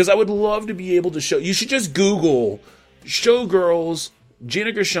 because I would love to be able to show. You should just Google Showgirls,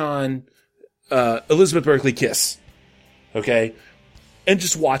 Gina Gershon, Elizabeth Berkley kiss, okay, and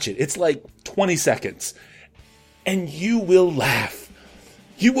just watch it. It's like 20 seconds, and you will laugh.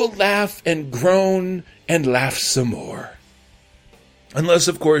 You will laugh and groan and laugh some more. Unless,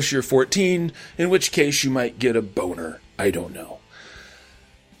 of course, you're 14, in which case you might get a boner. I don't know.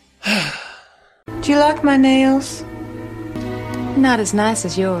 Do you like my nails? Not as nice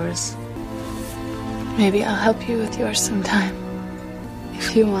as yours. Maybe I'll help you with yours sometime.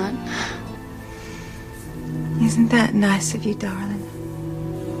 If you want. Isn't that nice of you, darling?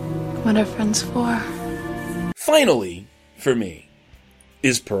 What are friends for? Finally, for me,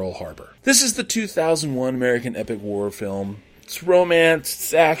 is Pearl Harbor. This is the 2001 American epic war film. It's romance,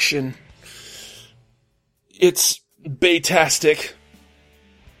 it's action, it's baytastic,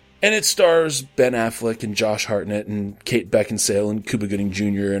 and it stars Ben Affleck and Josh Hartnett and Kate Beckinsale and Cuba Gooding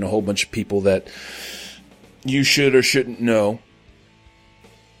Jr. and a whole bunch of people that you should or shouldn't know.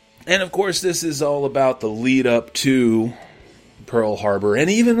 And of course this is all about the lead up to Pearl Harbor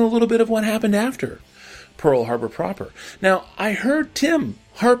and even a little bit of what happened after Pearl Harbor proper. Now, I heard Tim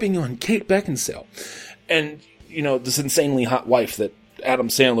harping on Kate Beckinsale and, this insanely hot wife that Adam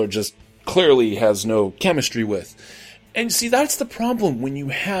Sandler just clearly has no chemistry with. And see, that's the problem when you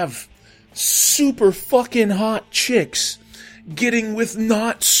have super fucking hot chicks getting with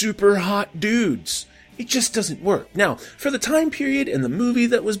not super hot dudes. It just doesn't work. Now, for the time period and the movie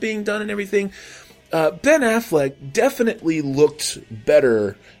that was being done and everything, Ben Affleck definitely looked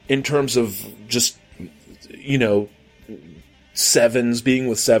better in terms of just, sevens being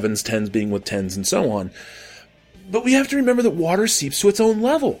with sevens, tens being with tens, and so on. But we have to remember that water seeps to its own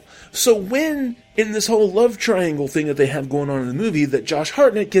level. So when, in this whole love triangle thing that they have going on in the movie, that Josh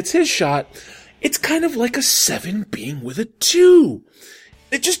Hartnett gets his shot, it's kind of like a 7 being with a 2.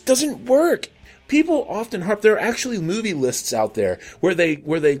 It just doesn't work. People often harp. There are actually movie lists out there where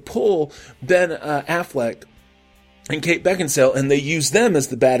they pull Ben Affleck and Kate Beckinsale and they use them as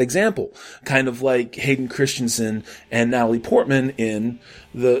the bad example, kind of like Hayden Christensen and Natalie Portman in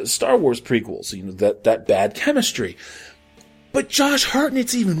the Star Wars prequels. That bad chemistry. But Josh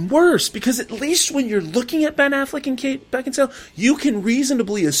Hartnett's even worse, because at least when you're looking at Ben Affleck and Kate Beckinsale, you can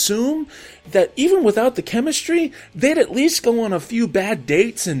reasonably assume that even without the chemistry, they'd at least go on a few bad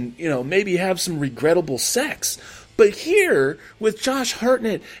dates and, maybe have some regrettable sex. But here, with Josh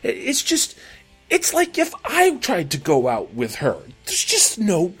Hartnett, it's like if I tried to go out with her. There's just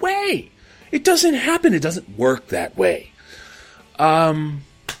no way. It doesn't happen. It doesn't work that way. Wow,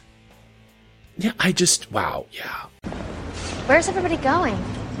 yeah. Where's everybody going?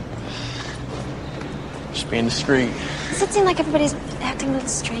 Just being discreet. Does it seem like everybody's acting a little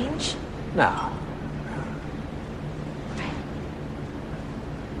strange? No.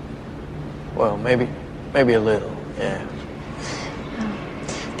 Well, maybe a little, yeah.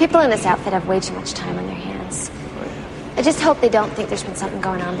 People in this outfit have way too much time on their hands. Oh, yeah. I just hope they don't think there's been something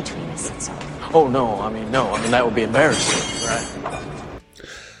going on between us, that's all. Oh, no, I mean, that would be embarrassing, right?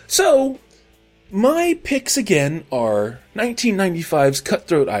 So, my picks again are 1995's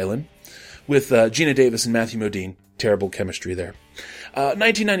Cutthroat Island with Gina Davis and Matthew Modine. Terrible chemistry there.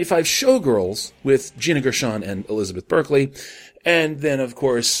 1995's Showgirls with Gina Gershon and Elizabeth Berkley. And then, of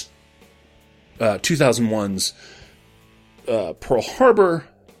course, 2001's Pearl Harbor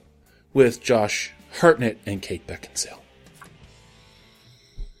with Josh Hartnett and Kate Beckinsale.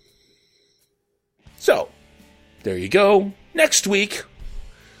 So, there you go. Next week,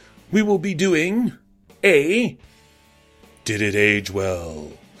 we will be doing a Did It Age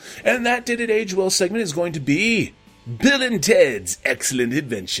Well? And that Did It Age Well segment is going to be Bill and Ted's Excellent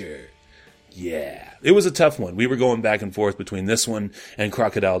Adventure. Yeah, it was a tough one. We were going back and forth between this one and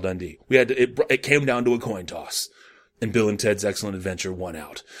Crocodile Dundee. It came down to a coin toss. And Bill and Ted's Excellent Adventure won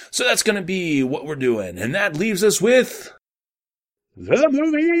out. So that's going to be what we're doing. And that leaves us with the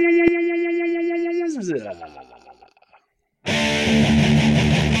movies.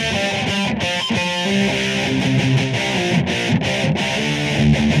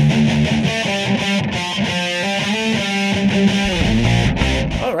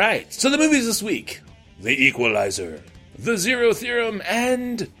 All right, so the movies this week: The Equalizer, The Zero Theorem,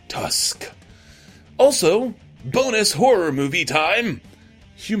 and Tusk. Also, bonus horror movie time: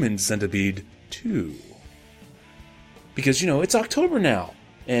 Human Centipede 2. Because, it's October now,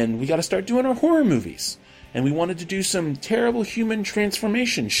 and we gotta start doing our horror movies. And we wanted to do some terrible human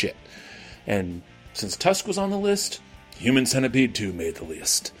transformation shit. And since Tusk was on the list, Human Centipede 2 made the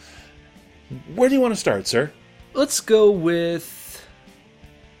list. Where do you want to start, sir? Let's go with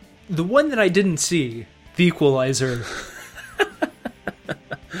the one that I didn't see, The Equalizer.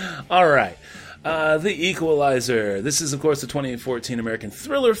 All right. The Equalizer. This is, of course, the 2014 American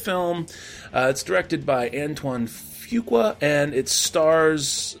thriller film. It's directed by Antoine Fuqua, and it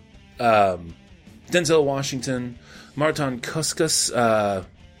stars Denzel Washington, Martin Kuskus,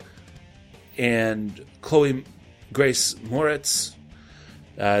 and Chloe Grace Moretz.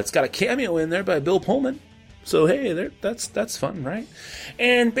 It's got a cameo in there by Bill Pullman. So, hey, that's fun, right?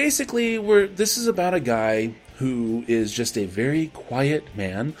 And basically, this is about a guy who is just a very quiet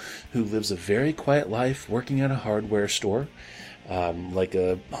man who lives a very quiet life working at a hardware store, like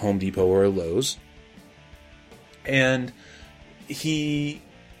a Home Depot or a Lowe's. And he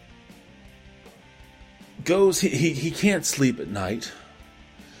goes, he can't sleep at night.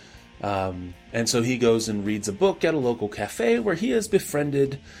 And so he goes and reads a book at a local cafe where he has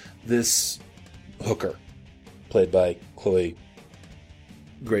befriended this hooker, played by Chloe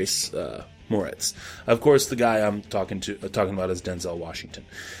Grace Moretz. Of course, the guy I'm talking about is Denzel Washington.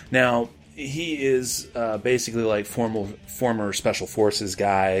 Now, he is basically like former Special Forces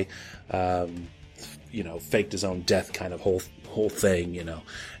guy, faked his own death kind of whole thing,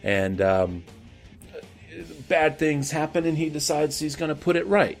 and bad things happen, and he decides he's going to put it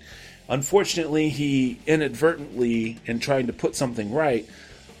right. Unfortunately, he inadvertently, in trying to put something right,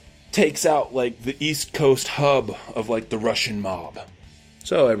 takes out like the East Coast hub of like the Russian mob.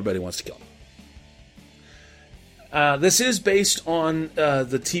 So everybody wants to kill him. This is based on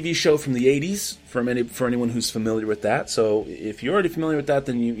the TV show from the 80s, for anyone who's familiar with that. So if you're already familiar with that,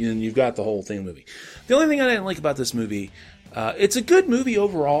 then you've got the whole thing movie. The only thing I didn't like about this movie, it's a good movie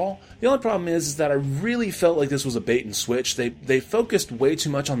overall. The only problem is that I really felt like this was a bait and switch. They focused way too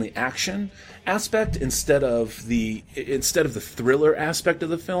much on the action aspect instead of the thriller aspect of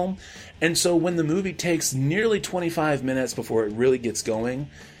the film. And so when the movie takes nearly 25 minutes before it really gets going,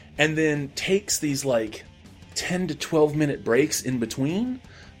 and then takes these like 10 to 12 minute breaks in between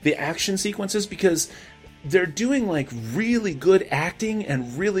the action sequences, because they're doing like really good acting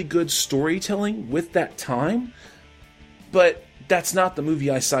and really good storytelling with that time, but that's not the movie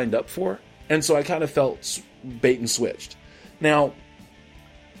I signed up for, and so I kind of felt bait and switched. Now,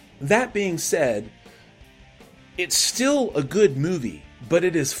 that being said, it's still a good movie, but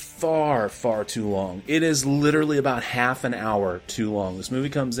it is far, far too long. It is literally about half an hour too long. This movie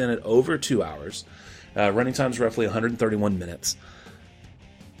comes in at over 2 hours. Running time is roughly 131 minutes.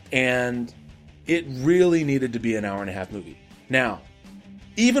 And it really needed to be an hour and a half movie. Now,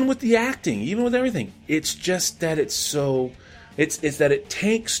 even with the acting, even with everything, it's just that it's that it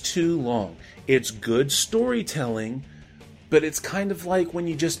takes too long. It's good storytelling, but it's kind of like when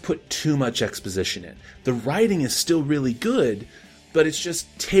you just put too much exposition in. The writing is still really good, but it's just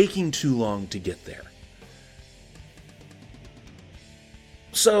taking too long to get there.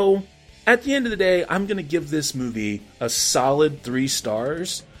 So, at the end of the day, I'm going to give this movie a solid 3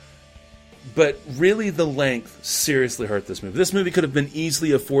 stars, but really the length seriously hurt this movie. This movie could have been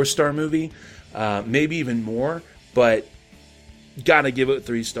easily a 4-star movie, maybe even more, but gotta give it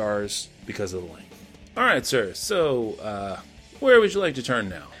 3 stars because of the length. Alright, sir, so where would you like to turn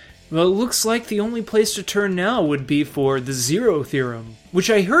now? Well, it looks like the only place to turn now would be for the Zero Theorem, which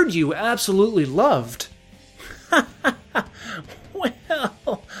I heard you absolutely loved.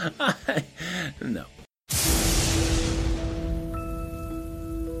 Well, no.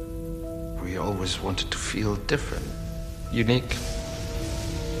 We always wanted to feel different, unique.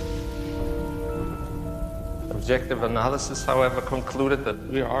 Objective analysis, however, concluded that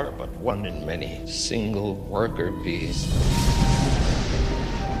we are but one in many single worker bees.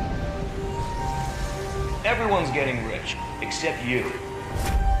 Everyone's getting rich, except you.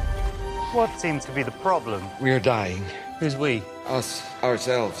 What seems to be the problem? We are dying. Who's we? Us,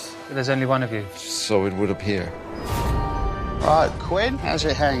 ourselves. But there's only one of you. So it would appear. Right, Quinn, how's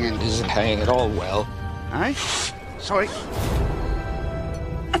it hanging? It isn't hanging at all well. Eh? Sorry.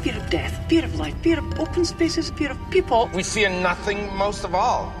 A fear of death, fear of life, fear of open spaces, fear of people. We fear nothing most of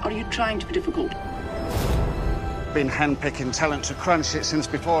all. Are you trying to be difficult? Been handpicking talent to crunch it since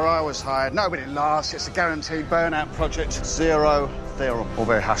before I was hired. Nobody lasts. It's a guaranteed burnout project. Zero Theorem. All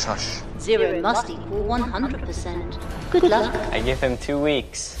very hush-hush. Zero must equal 100%. Good luck. I give him 2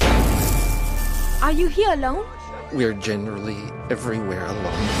 weeks. Are you here alone? We're generally everywhere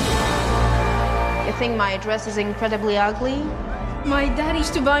alone. You think my dress is incredibly ugly? My dad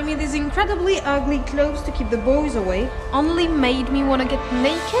used to buy me these incredibly ugly clothes to keep the boys away. Only made me want to get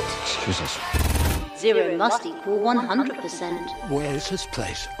naked. Jesus. Zero must equal 100%. Where is this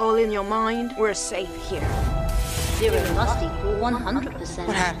place? All in your mind. We're safe here. Zero must equal 100%.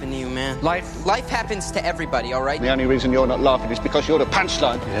 What happened to you, man? Life happens to everybody, all right? The only reason you're not laughing is because you're the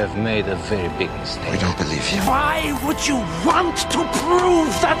punchline. You have made a very big mistake. We don't believe you. Why would you want to prove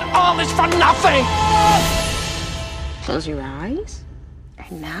that all is for nothing? Close your eyes.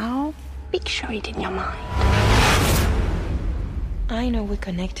 And now, picture it in your mind. I know we're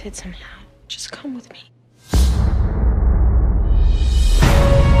connected somehow. Just come with me.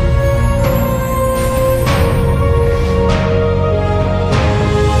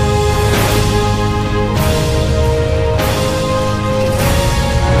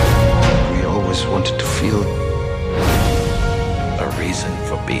 We always wanted to feel a reason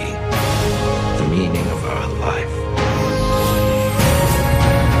for being, the meaning of our life.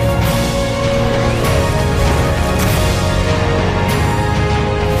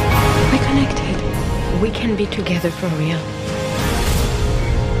 We can be together for real.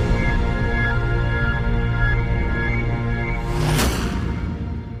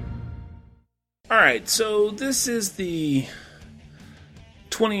 Alright, so this is the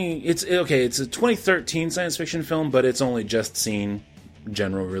it's a 2013 science fiction film, but it's only just seen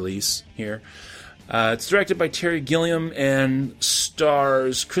general release here. It's directed by Terry Gilliam and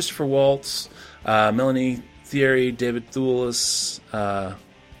stars Christopher Waltz, Melanie Thierry, David Thewlis,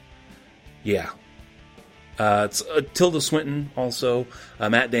 It's Tilda Swinton also.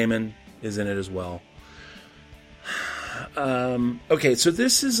 Matt Damon is in it as well. Okay, so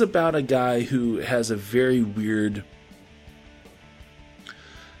this is about a guy who has a very weird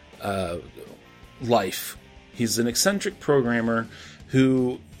life. He's an eccentric programmer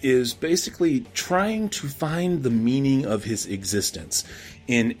who is basically trying to find the meaning of his existence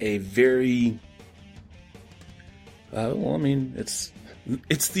in a very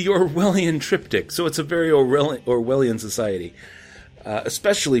it's the Orwellian triptych, so it's a very Orwellian society,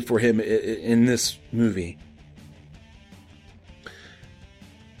 especially for him in this movie.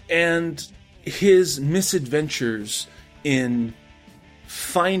 And his misadventures in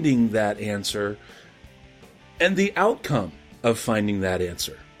finding that answer and the outcome of finding that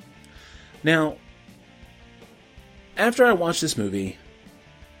answer. Now, after I watched this movie,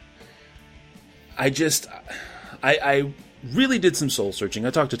 I really did some soul searching. I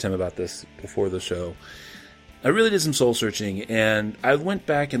talked to Tim about this before the show. I really did some soul searching, and I went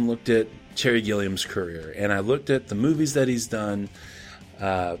back and looked at Terry Gilliam's career, and I looked at the movies that he's done,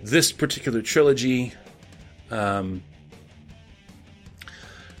 this particular trilogy,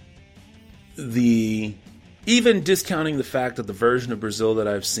 even discounting the fact that the version of Brazil that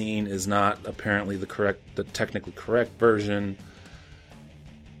I've seen is not apparently the technically correct version.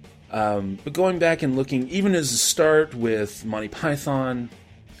 But going back and looking, even as a start with Monty Python,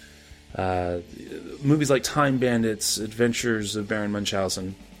 movies like Time Bandits, Adventures of Baron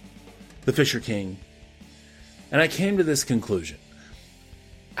Munchausen, The Fisher King, and I came to this conclusion.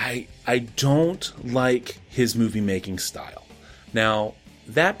 I don't like his movie-making style. Now,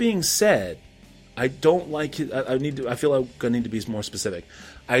 that being said, I don't like his, I feel like I need to be more specific.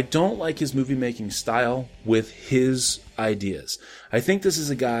 I don't like his movie-making style with his ideas. I think this is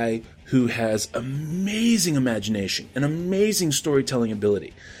a guy who has amazing imagination and amazing storytelling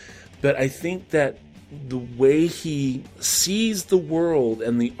ability. But I think that the way he sees the world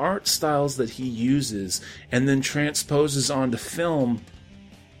and the art styles that he uses and then transposes onto film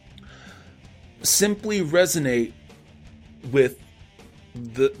simply resonate with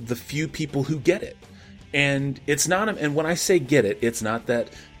the few people who get it. And it's not, and when I say get it, it's not that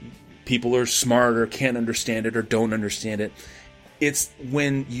people are smart or can't understand it or don't understand it. It's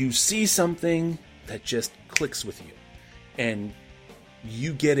when you see something that just clicks with you and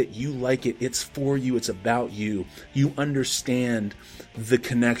you get it, you like it, it's for you, it's about you. You understand the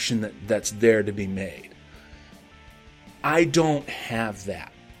connection that's there to be made. I don't have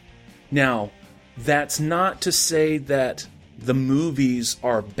that. Now, that's not to say that the movies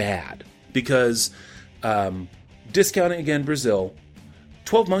are bad, because discounting again Brazil,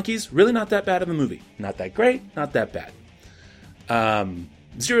 12 Monkeys, really not that bad of a movie. Not that great, not that bad.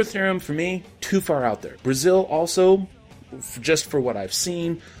 Zero Theorem, for me, too far out there. Brazil also, just for what I've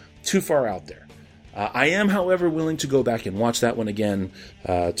seen, too far out there. I am, however, willing to go back and watch that one again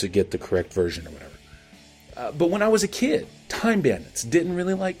to get the correct version or whatever. But when I was a kid, Time Bandits, didn't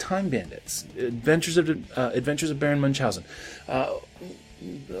really like Time Bandits. Adventures of Baron Munchausen, a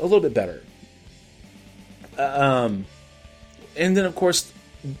little bit better. And then, of course,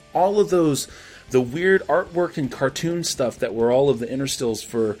 all of those, the weird artwork and cartoon stuff that were all of the interstills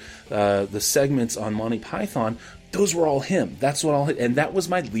for the segments on Monty Python, those were all him. That's what all, and that was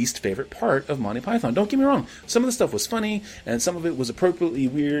my least favorite part of Monty Python. Don't get me wrong. Some of the stuff was funny, and some of it was appropriately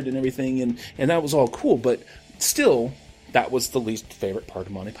weird and everything, and that was all cool, but still, that was the least favorite part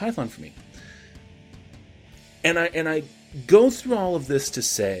of Monty Python for me. And I go through all of this to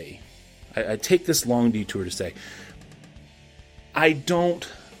say, I take this long detour to say, I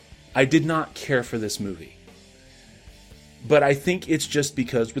did not care for this movie. But I think it's just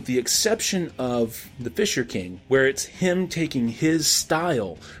because, with the exception of The Fisher King, where it's him taking his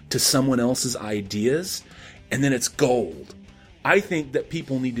style to someone else's ideas, and then it's gold. I think that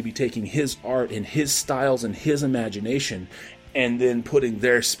people need to be taking his art and his styles and his imagination and then putting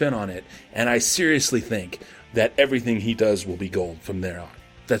their spin on it. And I seriously think that everything he does will be gold from there on.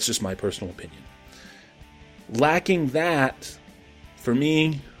 That's just my personal opinion. Lacking that, for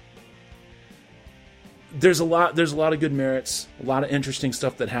me, there's a lot of good merits, a lot of interesting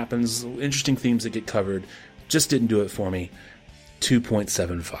stuff that happens, interesting themes that get covered. Just didn't do it for me.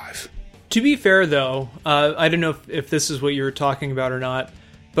 2.75. To be fair, though, I don't know if this is what you were talking about or not,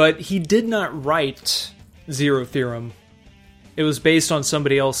 but he did not write Zero Theorem. It was based on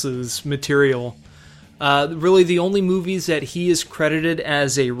somebody else's material. Really, the only movies that he is credited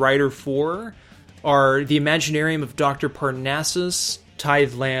as a writer for are The Imaginarium of Dr. Parnassus,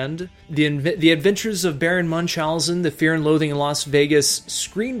 Tithe Land, The Adventures of Baron Munchausen, the Fear and Loathing in Las Vegas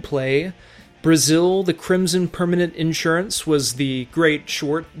screenplay, Brazil, The Crimson Permanent Insurance was the great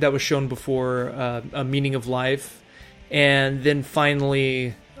short that was shown before A Meaning of Life. And then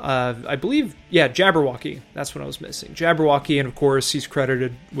finally, I believe, Jabberwocky. That's what I was missing. Jabberwocky, and of course, he's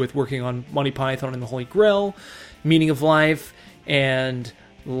credited with working on Monty Python and the Holy Grail, Meaning of Life, and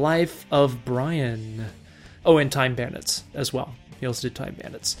Life of Brian. Oh, and Time Bandits as well. He also did Time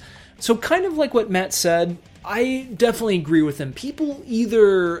Bandits. So kind of like what Matt said, I definitely agree with him. People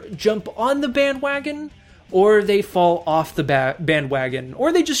either jump on the bandwagon or they fall off the bandwagon,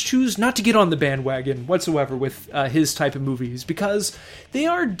 or they just choose not to get on the bandwagon whatsoever with his type of movies, because they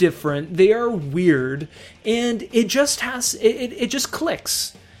are different, they are weird, and it just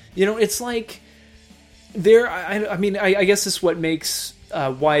clicks. You know, it's like I guess this is what makes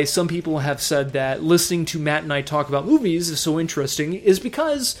why some people have said that listening to Matt and I talk about movies is so interesting, is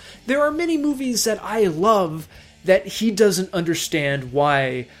because there are many movies that I love that he doesn't understand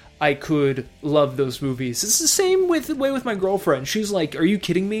why I could love those movies. It's the same way with my girlfriend. She's like, are you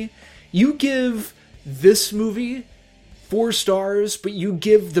kidding me? You give this movie 4 stars, but you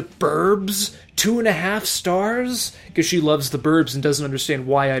give The Burbs 2.5 stars? Because she loves The Burbs and doesn't understand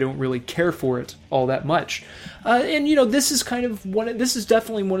why I don't really care for it all that much. And you know, this is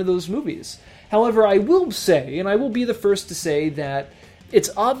definitely one of those movies. However, I will say, and I will be the first to say, that it's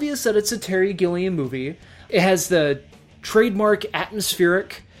obvious that it's a Terry Gilliam movie. It has the trademark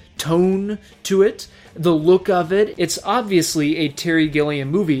atmospheric tone to it, the look of it. It's obviously a Terry Gilliam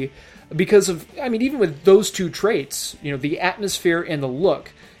movie because of, even with those two traits, you know, the atmosphere and the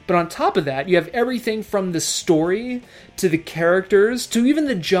look. But on top of that, you have everything from the story to the characters to even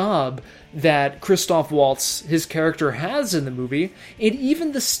the job that Christoph Waltz, his character, has in the movie, and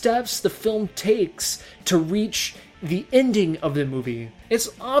even the steps the film takes to reach the ending of the movie. It's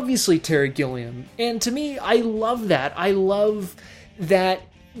obviously Terry Gilliam, and to me, I love that. I love that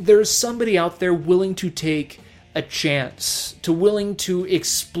there's somebody out there willing to take a chance, willing to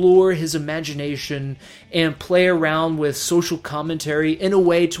explore his imagination and play around with social commentary in a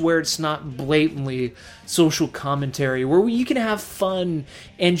way to where it's not blatantly social commentary, where you can have fun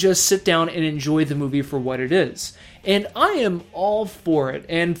and just sit down and enjoy the movie for what it is. And I am all for it.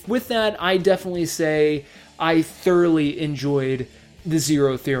 And with that, I definitely say I thoroughly enjoyed The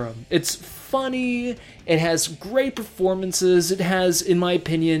Zero Theorem. It's funny, it has great performances, it has, in my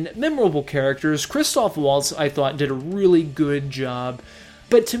opinion, memorable characters. Christoph Waltz, I thought, did a really good job,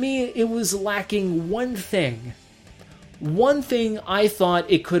 but to me, it was lacking one thing. One thing I thought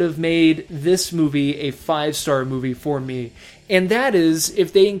it could have made this movie a 5-star movie for me, and that is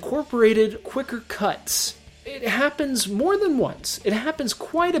if they incorporated quicker cuts. It happens more than once. It happens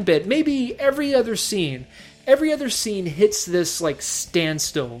quite a bit, maybe every other scene. Every other scene hits this, like,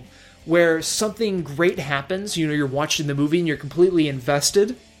 standstill, where something great happens, you know, you're watching the movie and you're completely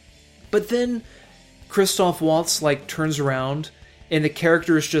invested, but then Christoph Waltz, like, turns around and the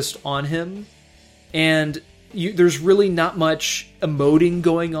character is just on him, and there's really not much emoting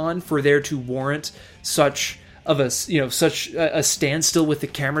going on for there to warrant such a standstill with the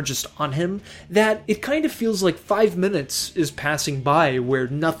camera just on him, that it kind of feels like 5 minutes is passing by where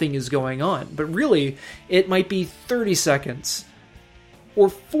nothing is going on, but really, it might be 30 seconds or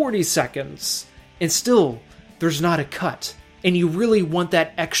 40 seconds, and still, there's not a cut. And you really want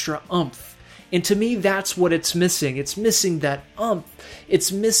that extra oomph. And to me, that's what it's missing. It's missing that oomph. It's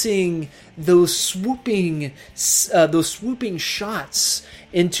missing those swooping shots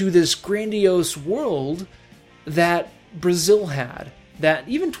into this grandiose world that Brazil had, that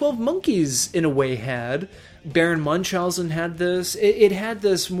even 12 Monkeys, in a way, had. Baron Munchausen had this. It had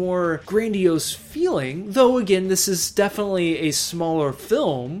this more grandiose feeling, though again, this is definitely a smaller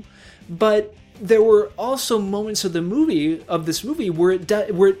film, but there were also moments of this movie where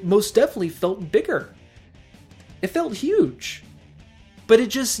it most definitely felt bigger. It felt huge, but it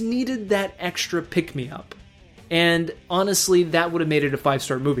just needed that extra pick-me-up. And honestly, that would have made it a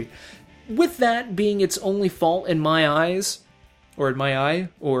 5-star movie. With that being its only fault in my eyes, or in my eye,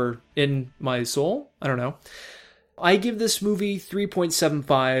 or in my soul, I don't know, I give this movie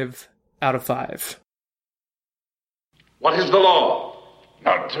 3.75 out of 5. What is the law?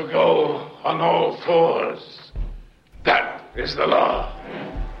 Not to go on all fours. That is the law.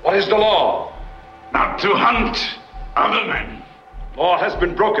 What is the law? Not to hunt other men. Law has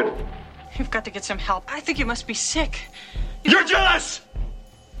been broken. You've got to get some help. I think you must be sick. You're jealous!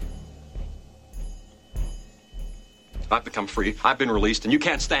 I've become free, I've been released, and you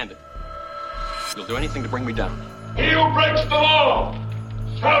can't stand it. You'll do anything to bring me down. He who breaks the law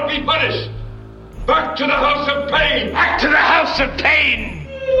shall be punished. Back to the house of pain! Back to the house of pain!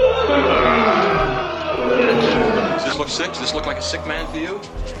 Does this look sick? Does this look like a sick man to you?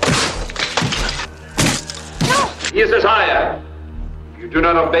 He is as I am. If you do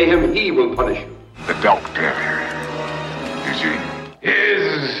not obey him, he will punish you. The doctor.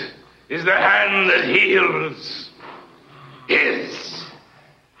 His is the hand that heals. His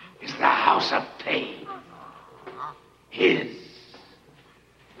is the house of pain. His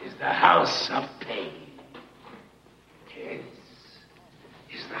is the house of pain. His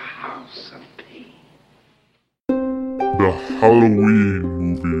is the house of pain. The Halloween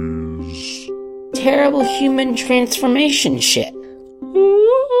movies. Terrible human transformation shit.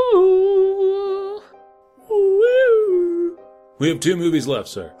 We have 2 movies left,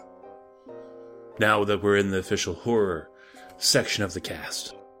 sir. Now that we're in the official horror section of the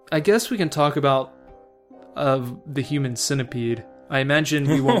cast. I guess we can talk about the human centipede. I imagine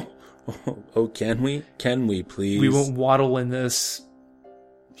we won't... Oh, can we? Can we, please? We won't waddle in this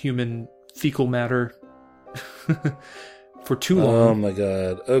human fecal matter for too long. Oh my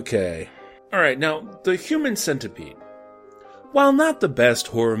god. Okay. Alright, now, The Human Centipede, while not the best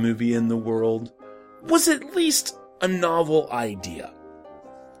horror movie in the world, was at least a novel idea.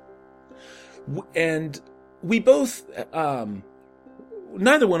 And we both,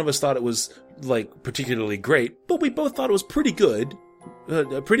 neither one of us thought it was, like, particularly great, but we both thought it was pretty good.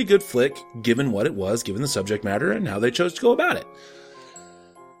 A pretty good flick, given what it was, given the subject matter, and how they chose to go about it.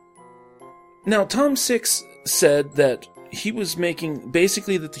 Now, Tom Six said that he was making,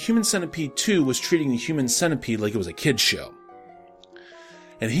 basically, that The Human Centipede 2 was treating The Human Centipede like it was a kid's show.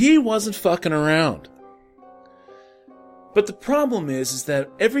 And he wasn't fucking around. But the problem is that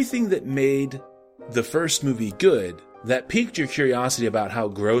everything that made the first movie good, that piqued your curiosity about how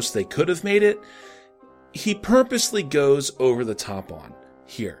gross they could have made it, he purposely goes over the top on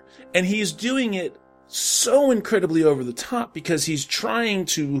here. And he's doing it so incredibly over the top because he's trying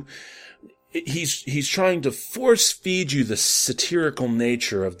to force feed you the satirical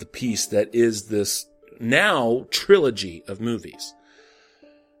nature of the piece that is this now trilogy of movies.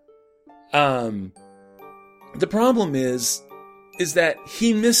 The problem is that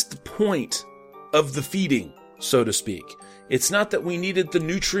he missed the point of the feeding, so to speak. It's not that we needed the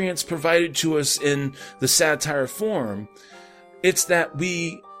nutrients provided to us in the satire form. It's that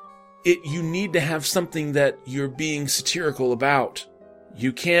you need to have something that you're being satirical about.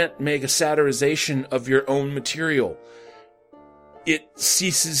 You can't make a satirization of your own material. It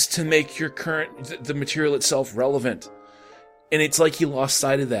ceases to make the material itself relevant. And it's like he lost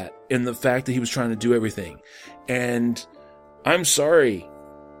sight of that in the fact that he was trying to do everything. And I'm sorry.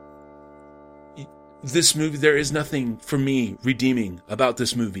 This movie, there is nothing for me redeeming about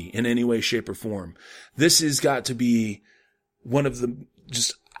this movie in any way, shape, or form. This has got to be one of the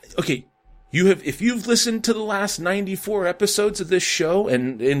okay. If you've listened to the last 94 episodes of this show,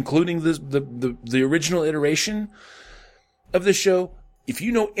 and including the original iteration of this show, if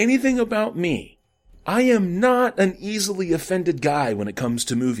you know anything about me, I am not an easily offended guy when it comes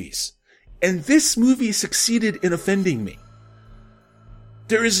to movies. And this movie succeeded in offending me.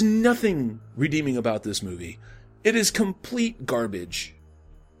 There is nothing redeeming about this movie. It is complete garbage.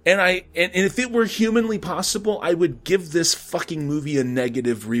 And if it were humanly possible, I would give this fucking movie a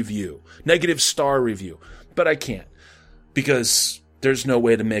negative star review. But I can't. Because there's no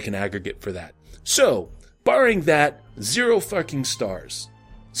way to make an aggregate for that. So, barring that, 0 fucking stars.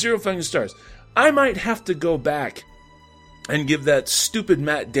 0 fucking stars. I might have to go back and give that stupid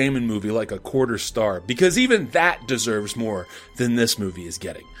Matt Damon movie like a 1/4 star, because even that deserves more than this movie is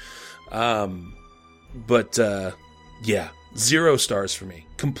getting. Yeah, 0 stars for me.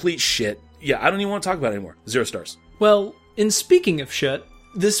 Complete shit. Yeah, I don't even want to talk about it anymore. 0 stars. Well, in speaking of shit,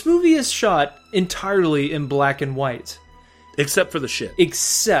 this movie is shot entirely in black and white. Except for the shit.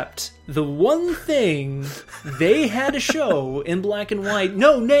 Except the one thing they had to show in black and white.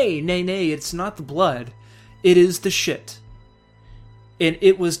 No, nay, it's not the blood. It is the shit. And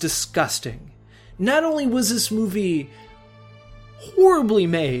it was disgusting. Not only was this movie horribly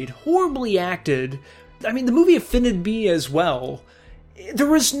made, horribly acted, I mean, the movie offended me as well. There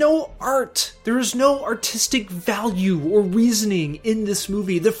was no art. There was no artistic value or reasoning in this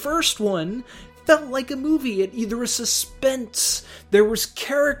movie. The first one felt like a movie. There was suspense. There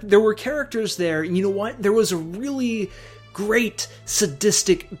were characters there. And you know what? There was a really great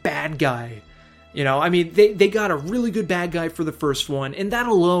sadistic bad guy. You know, I mean, they got a really good bad guy for the first one, and that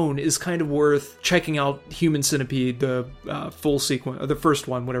alone is kind of worth checking out Human Centipede, the full sequence, or the first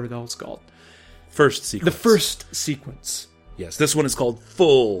one, whatever the hell it's called. First sequence. The first sequence. Yes, this one is called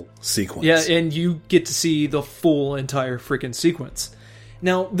Full Sequence. Yeah, and you get to see the full entire freaking sequence.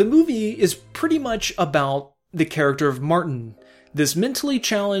 Now, the movie is pretty much about the character of Martin, this mentally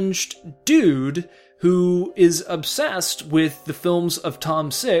challenged dude who is obsessed with the films of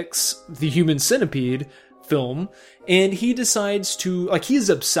Tom Six, the Human Centipede film, and he decides to, like, he's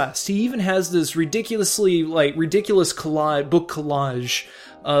obsessed. He even has this ridiculous book collage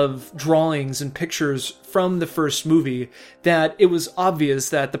of drawings and pictures from the first movie that it was obvious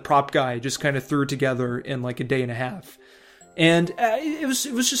that the prop guy just kind of threw together in like a day and a half. And it was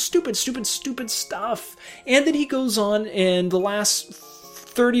just stupid stuff. And then he goes on, and the last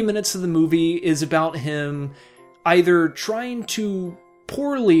 30 minutes of the movie is about him either trying to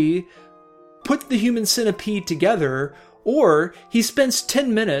poorly put the Human Centipede together, or he spends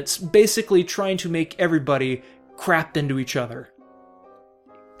 10 minutes basically trying to make everybody crap into each other.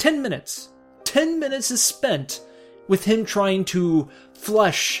 10 minutes. 10 minutes is spent with him trying to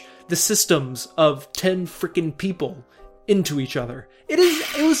flush the systems of 10 freaking people into each other.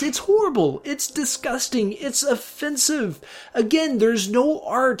 It's horrible. It's disgusting. It's offensive. Again, there's no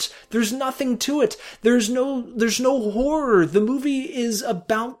art. There's nothing to it. There's no horror. The movie is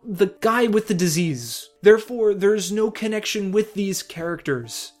about the guy with the disease. Therefore, there's no connection with these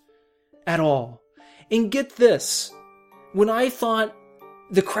characters at all. And get this, when I thought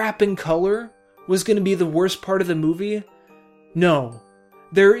the crap in color was going to be the worst part of the movie, no.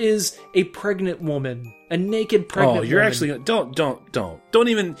 There is a pregnant woman, a naked pregnant woman. Oh, you're actually don't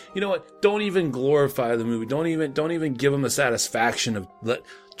even, you know what? Don't even glorify the movie. Don't even give them the satisfaction of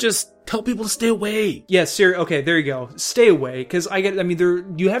just tell people to stay away. Yeah, seriously. Okay, there you go. Stay away, because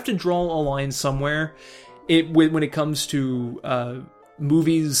you have to draw a line somewhere. When it comes to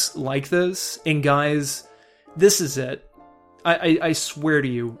movies like this, and guys, this is it. I swear to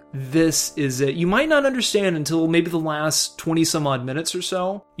you, this is it. You might not understand until maybe the last 20 some odd minutes or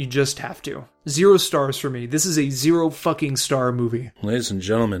so. You just have to. 0 stars for me. This is a 0 fucking star movie. Ladies and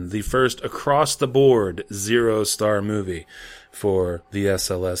gentlemen, the first across the board 0 star movie for the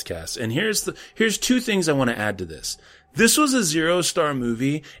SLS cast. And here's 2 things I want to add to this. This was a 0 star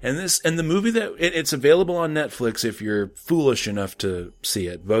movie, and the movie that it's available on Netflix if you're foolish enough to see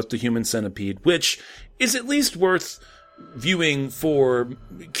it. Both the Human Centipede, which is at least worth viewing for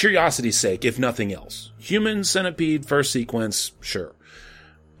curiosity's sake, if nothing else. Human Centipede first sequence, sure.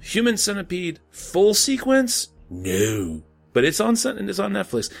 Human Centipede full sequence, no. But it's on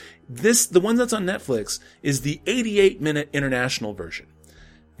Netflix. The one that's on Netflix is the 88-minute international version.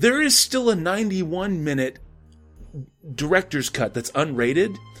 There is still a 91-minute director's cut that's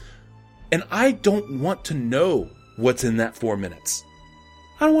unrated, and I don't want to know what's in that 4 minutes.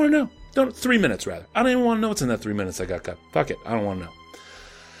 I don't want to know. 3 minutes, rather. I don't even want to know what's in that 3 minutes I got cut. Fuck it. I don't want to know.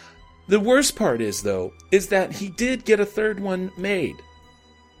 The worst part is that he did get a third one made.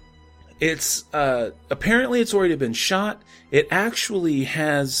 It's, apparently it's already been shot. It actually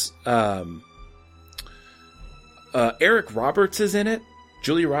has, Eric Roberts is in it.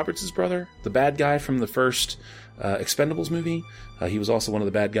 Julia Roberts' brother. The bad guy from the first, Expendables movie. He was also one of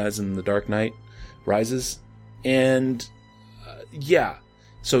the bad guys in The Dark Knight Rises. And, yeah.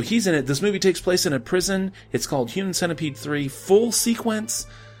 So he's in it. This movie takes place in a prison. It's called Human Centipede 3 Final Sequence,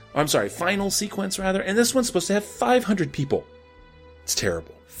 rather. And this one's supposed to have 500 people. It's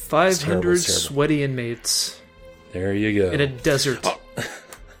terrible. 500 sweaty inmates. There you go. In a desert. Oh.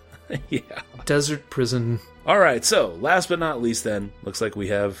 Yeah. Desert prison. All right, so last but not least then, looks like we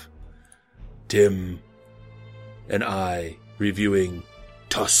have Tim and I reviewing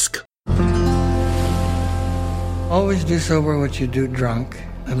Tusk. Always do sober what you do drunk.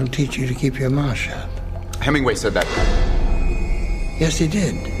 That'll teach you to keep your mouth shut. Hemingway said that. Yes, he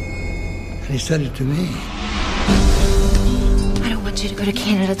did. And he said it to me. I don't want you to go to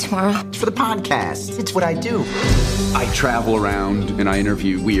Canada tomorrow. It's for the podcast. It's what I do. I travel around and I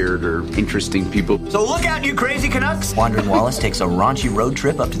interview weird or interesting people. So look out, you crazy Canucks! Wandering Wallace takes a raunchy road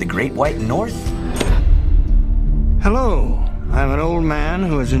trip up to the Great White North. Hello. I'm an old man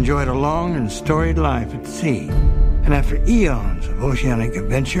who has enjoyed a long and storied life at sea. And after eons of oceanic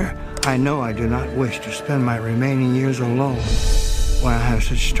adventure, I know I do not wish to spend my remaining years alone while I have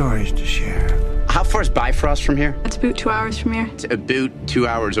such stories to share. How far is Bifrost from here? It's about 2 hours from here. It's about 2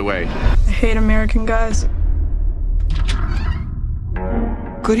 hours away. I hate American guys.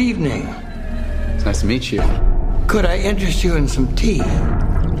 Good evening. It's nice to meet you. Could I interest you in some tea?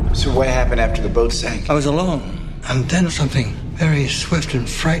 So what happened after the boat sank? I was alone. And then something very swift and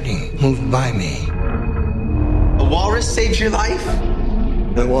frightening moved by me. A walrus saved your life?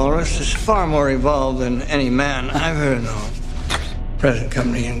 The walrus is far more evolved than any man I've heard of. Present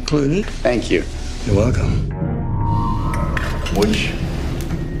company included. Thank you. You're welcome. Would you?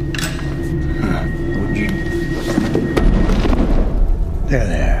 Would you?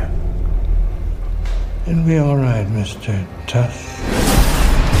 There. It'll be all right, Mr. Tusk.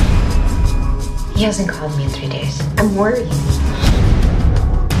 He hasn't called me in 3 days. I'm worried.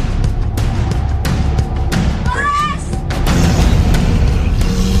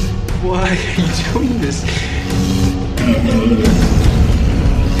 Why are you doing this?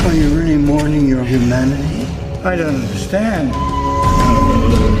 Are you really mourning your humanity? I don't understand.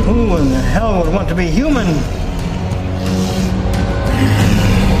 Who in the hell would want to be human?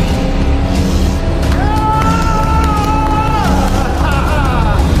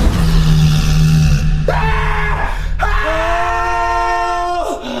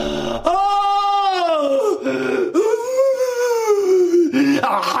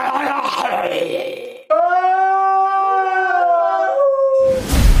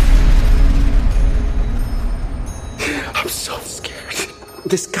 I'm so scared.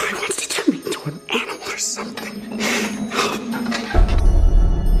 This guy wants to turn me into an animal or something.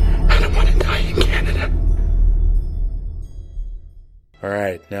 I don't want to die in Canada.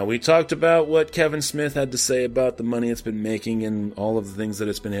 Alright, now we talked about what Kevin Smith had to say about the money it's been making and all of the things that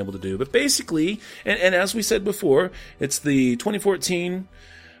it's been able to do. But basically, and as we said before, it's the 2014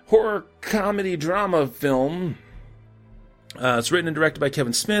 horror comedy drama film. It's written and directed by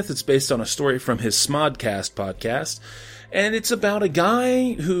Kevin Smith. It's based on a story from his Smodcast podcast. And it's about a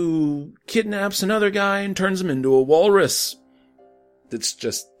guy who kidnaps another guy and turns him into a walrus. It's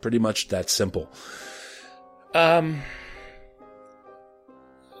just pretty much that simple. When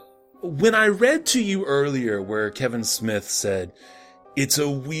I read to you earlier where Kevin Smith said, it's a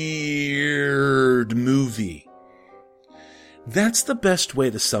weird movie, that's the best way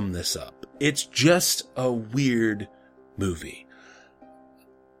to sum this up. It's just a weird movie.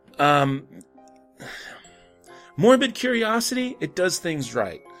 Morbid curiosity, it does things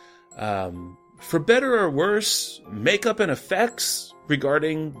right. For better or worse, makeup and effects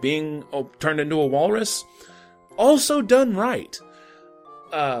regarding being turned into a walrus, also done right.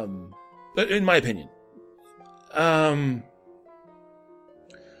 In my opinion.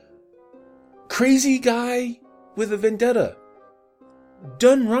 Crazy guy with a vendetta,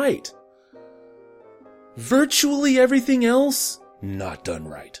 done right. Virtually everything else, not done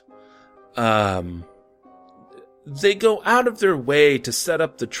right. They go out of their way to set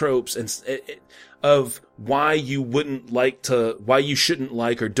up the tropes of why you why you shouldn't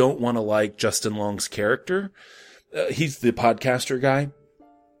like or don't want to like Justin Long's character. He's the podcaster guy.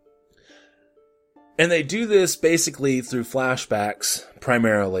 And they do this basically through flashbacks,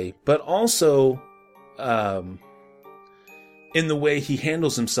 primarily, but also in the way he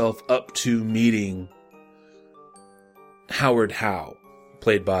handles himself up to meeting Howard Howe,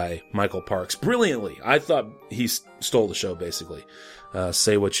 played by Michael Parks, brilliantly. I thought he stole the show, basically.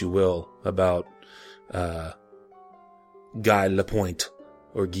 Say what you will about Guy Lapointe,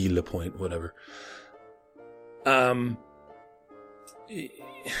 or Guy Lapointe, whatever.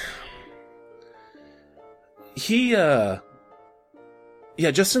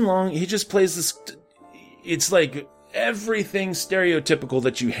 Justin Long, he just plays this, it's like everything stereotypical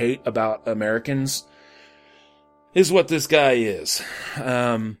that you hate about Americans is what this guy is.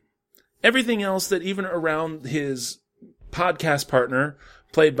 Everything else that even around his podcast partner,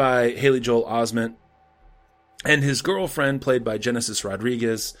 played by Haley Joel Osment, and his girlfriend, played by Genesis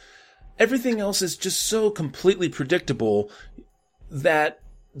Rodriguez, everything else is just so completely predictable that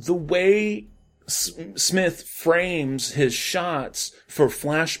the way Smith frames his shots for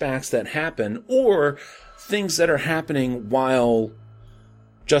flashbacks that happen or things that are happening while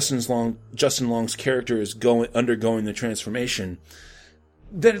Justin Long's character is undergoing the transformation,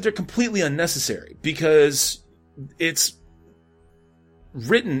 that they're completely unnecessary because it's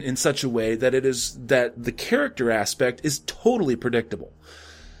written in such a way that that the character aspect is totally predictable.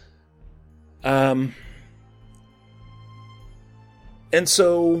 And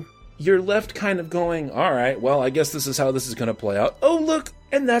so you're left kind of going, all right, well, I guess this is how this is going to play out. Oh, look,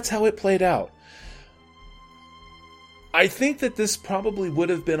 and that's how it played out. I think that this probably would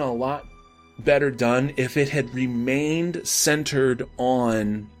have been a lot better done if it had remained centered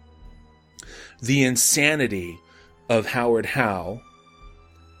on the insanity of Howard Howe,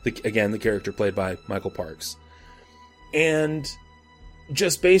 the character played by Michael Parks, and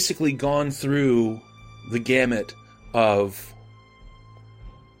just basically gone through the gamut of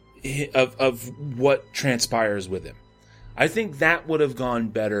what transpires with him. I think that would have gone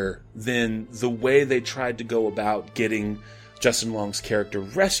better than the way they tried to go about getting Justin Long's character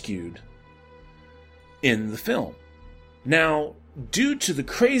rescued in the film. Now, due to the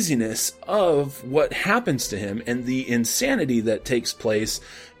craziness of what happens to him and the insanity that takes place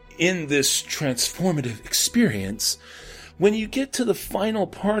in this transformative experience, when you get to the final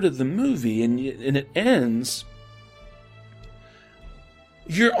part of the movie and it ends,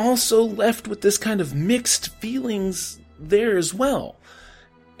 you're also left with this kind of mixed feelings there as well.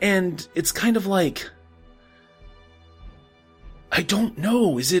 And it's kind of like, I don't know,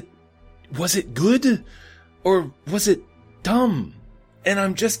 was it good? Or was it dumb? And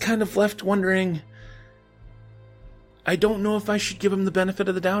I'm just kind of left wondering, I don't know if I should give him the benefit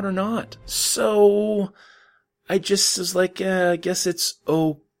of the doubt or not. So I just was like, I guess it's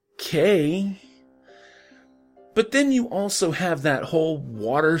okay. But then you also have that whole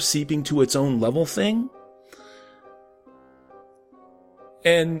water seeping to its own level thing.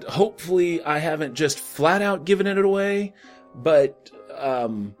 And hopefully I haven't just flat out given it away, but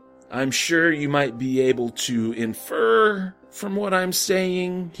I'm sure you might be able to infer from what I'm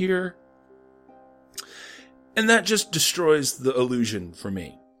saying here. And that just destroys the illusion for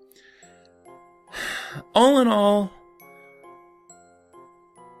me. All in all,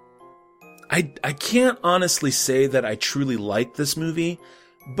 I can't honestly say that I truly liked this movie,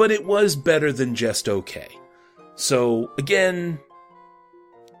 but it was better than just okay. So, again,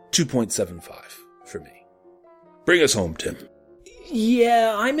 2.75 for me. Bring us home, Tim.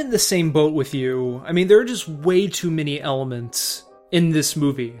 Yeah, I'm in the same boat with you. I mean, there are just way too many elements in this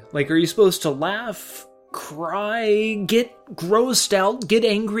movie. Like, are you supposed to laugh, cry, get grossed out, get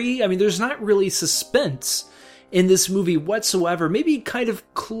angry? I mean, there's not really suspense in this movie whatsoever. Maybe kind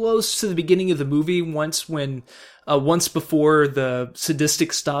of close to the beginning of the movie once before the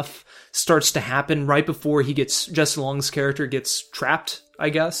sadistic stuff starts to happen, right before Justin Long's character gets trapped, I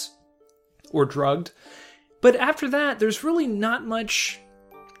guess, or drugged. But after that, there's really not much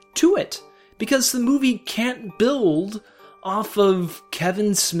to it, because the movie can't build off of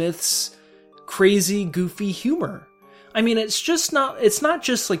Kevin Smith's crazy, goofy humor. I mean, it's not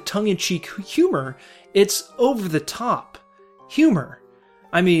just like tongue-in-cheek humor, it's over-the-top humor.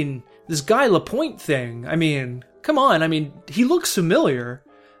 I mean, this Guy Lapointe thing, I mean, come on, I mean, he looks familiar,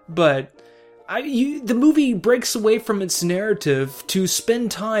 but the movie breaks away from its narrative to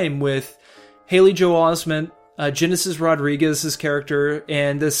spend time with Haley Joel Osment, Genesis Rodriguez's character,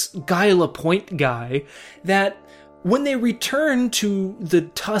 and this Guy Lapointe guy, that when they return to the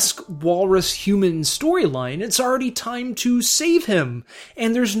Tusk Walrus human storyline, it's already time to save him.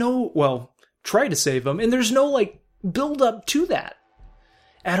 And there's try to save him, and there's no, build up to that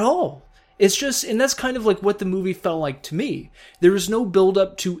at all. It's just, and that's kind of like what the movie felt like to me. There was no build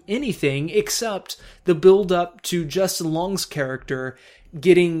up to anything except the build up to Justin Long's character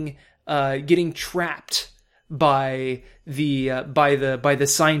getting trapped by the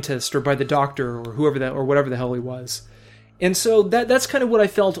scientist, or by the doctor, or whatever the hell he was. And so that's kind of what I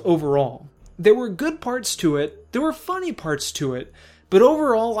felt overall. There were good parts to it, there were funny parts to it, but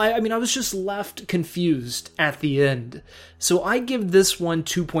overall, I was just left confused at the end. So I give this one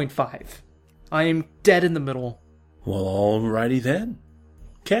 2.5. I am dead in the middle. Well, alrighty then.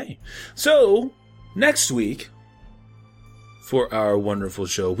 Okay. So, next week, for our wonderful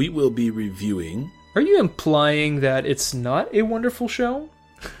show, we will be reviewing... Are you implying that it's not a wonderful show?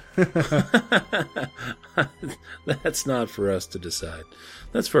 That's not for us to decide.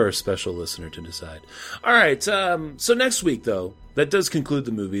 That's for our special listener to decide. Alright, so next week, though, that does conclude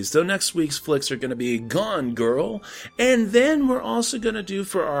the movies. So next week's flicks are going to be Gone Girl, and then we're also going to do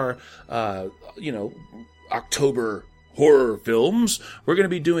for our, October horror films, we're going to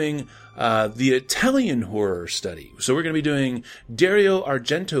be doing the Italian horror study. So we're going to be doing Dario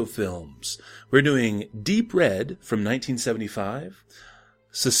Argento films. We're doing Deep Red from 1975,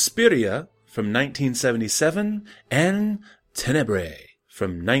 Suspiria from 1977, and Tenebrae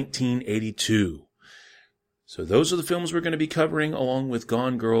from 1982. So those are the films we're going to be covering, along with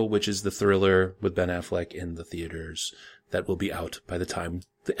Gone Girl, which is the thriller with Ben Affleck in the theaters that will be out by the time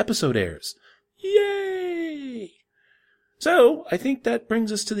the episode airs. Yay! So, I think that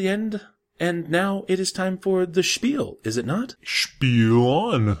brings us to the end, and now it is time for the spiel, is it not? Spiel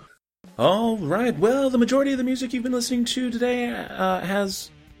on! All right, well, the majority of the music you've been listening to today has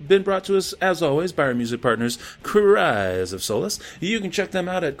been brought to us, as always, by our music partners, Cries of Solace. You can check them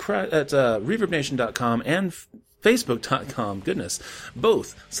out at ReverbNation.com and Facebook.com,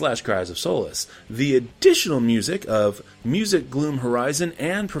 both /Cries of Solace. The additional music of Music Gloom Horizon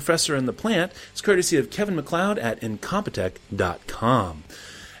and Professor and the Plant is courtesy of Kevin MacLeod at Incompetech.com.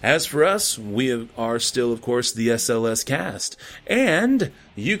 As for us, we are still, of course, the SLS Cast. And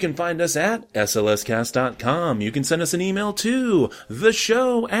you can find us at slscast.com. You can send us an email to the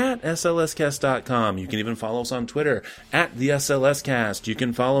show at slscast.com. You can even follow us on Twitter at the SLScast. You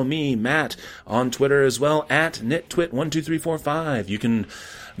can follow me, Matt, on Twitter as well at nittwit12345. You can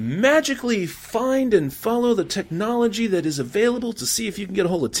magically find and follow the technology that is available to see if you can get a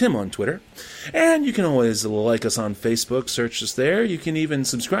hold of Tim on Twitter. And you can always like us on Facebook, search us there. You can even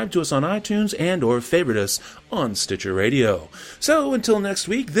subscribe to us on iTunes and or favorite us on Stitcher Radio. So until next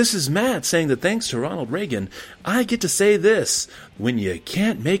week, this is Matt saying that thanks to Ronald Reagan, I get to say this: when you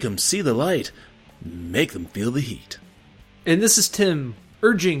can't make them see the light, make them feel the heat. And this is Tim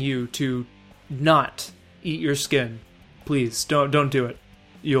urging you to not eat your skin. Please, don't do it.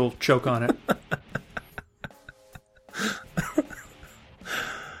 You'll choke on it.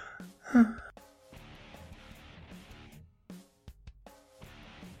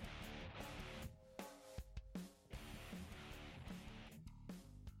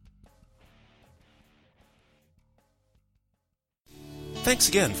 Thanks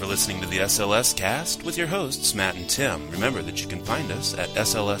again for listening to the SLS Cast with your hosts, Matt and Tim. Remember that you can find us at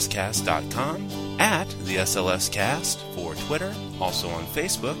slscast.com, at the SLS Cast for Twitter, also on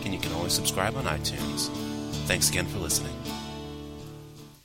Facebook, and you can always subscribe on iTunes. Thanks again for listening.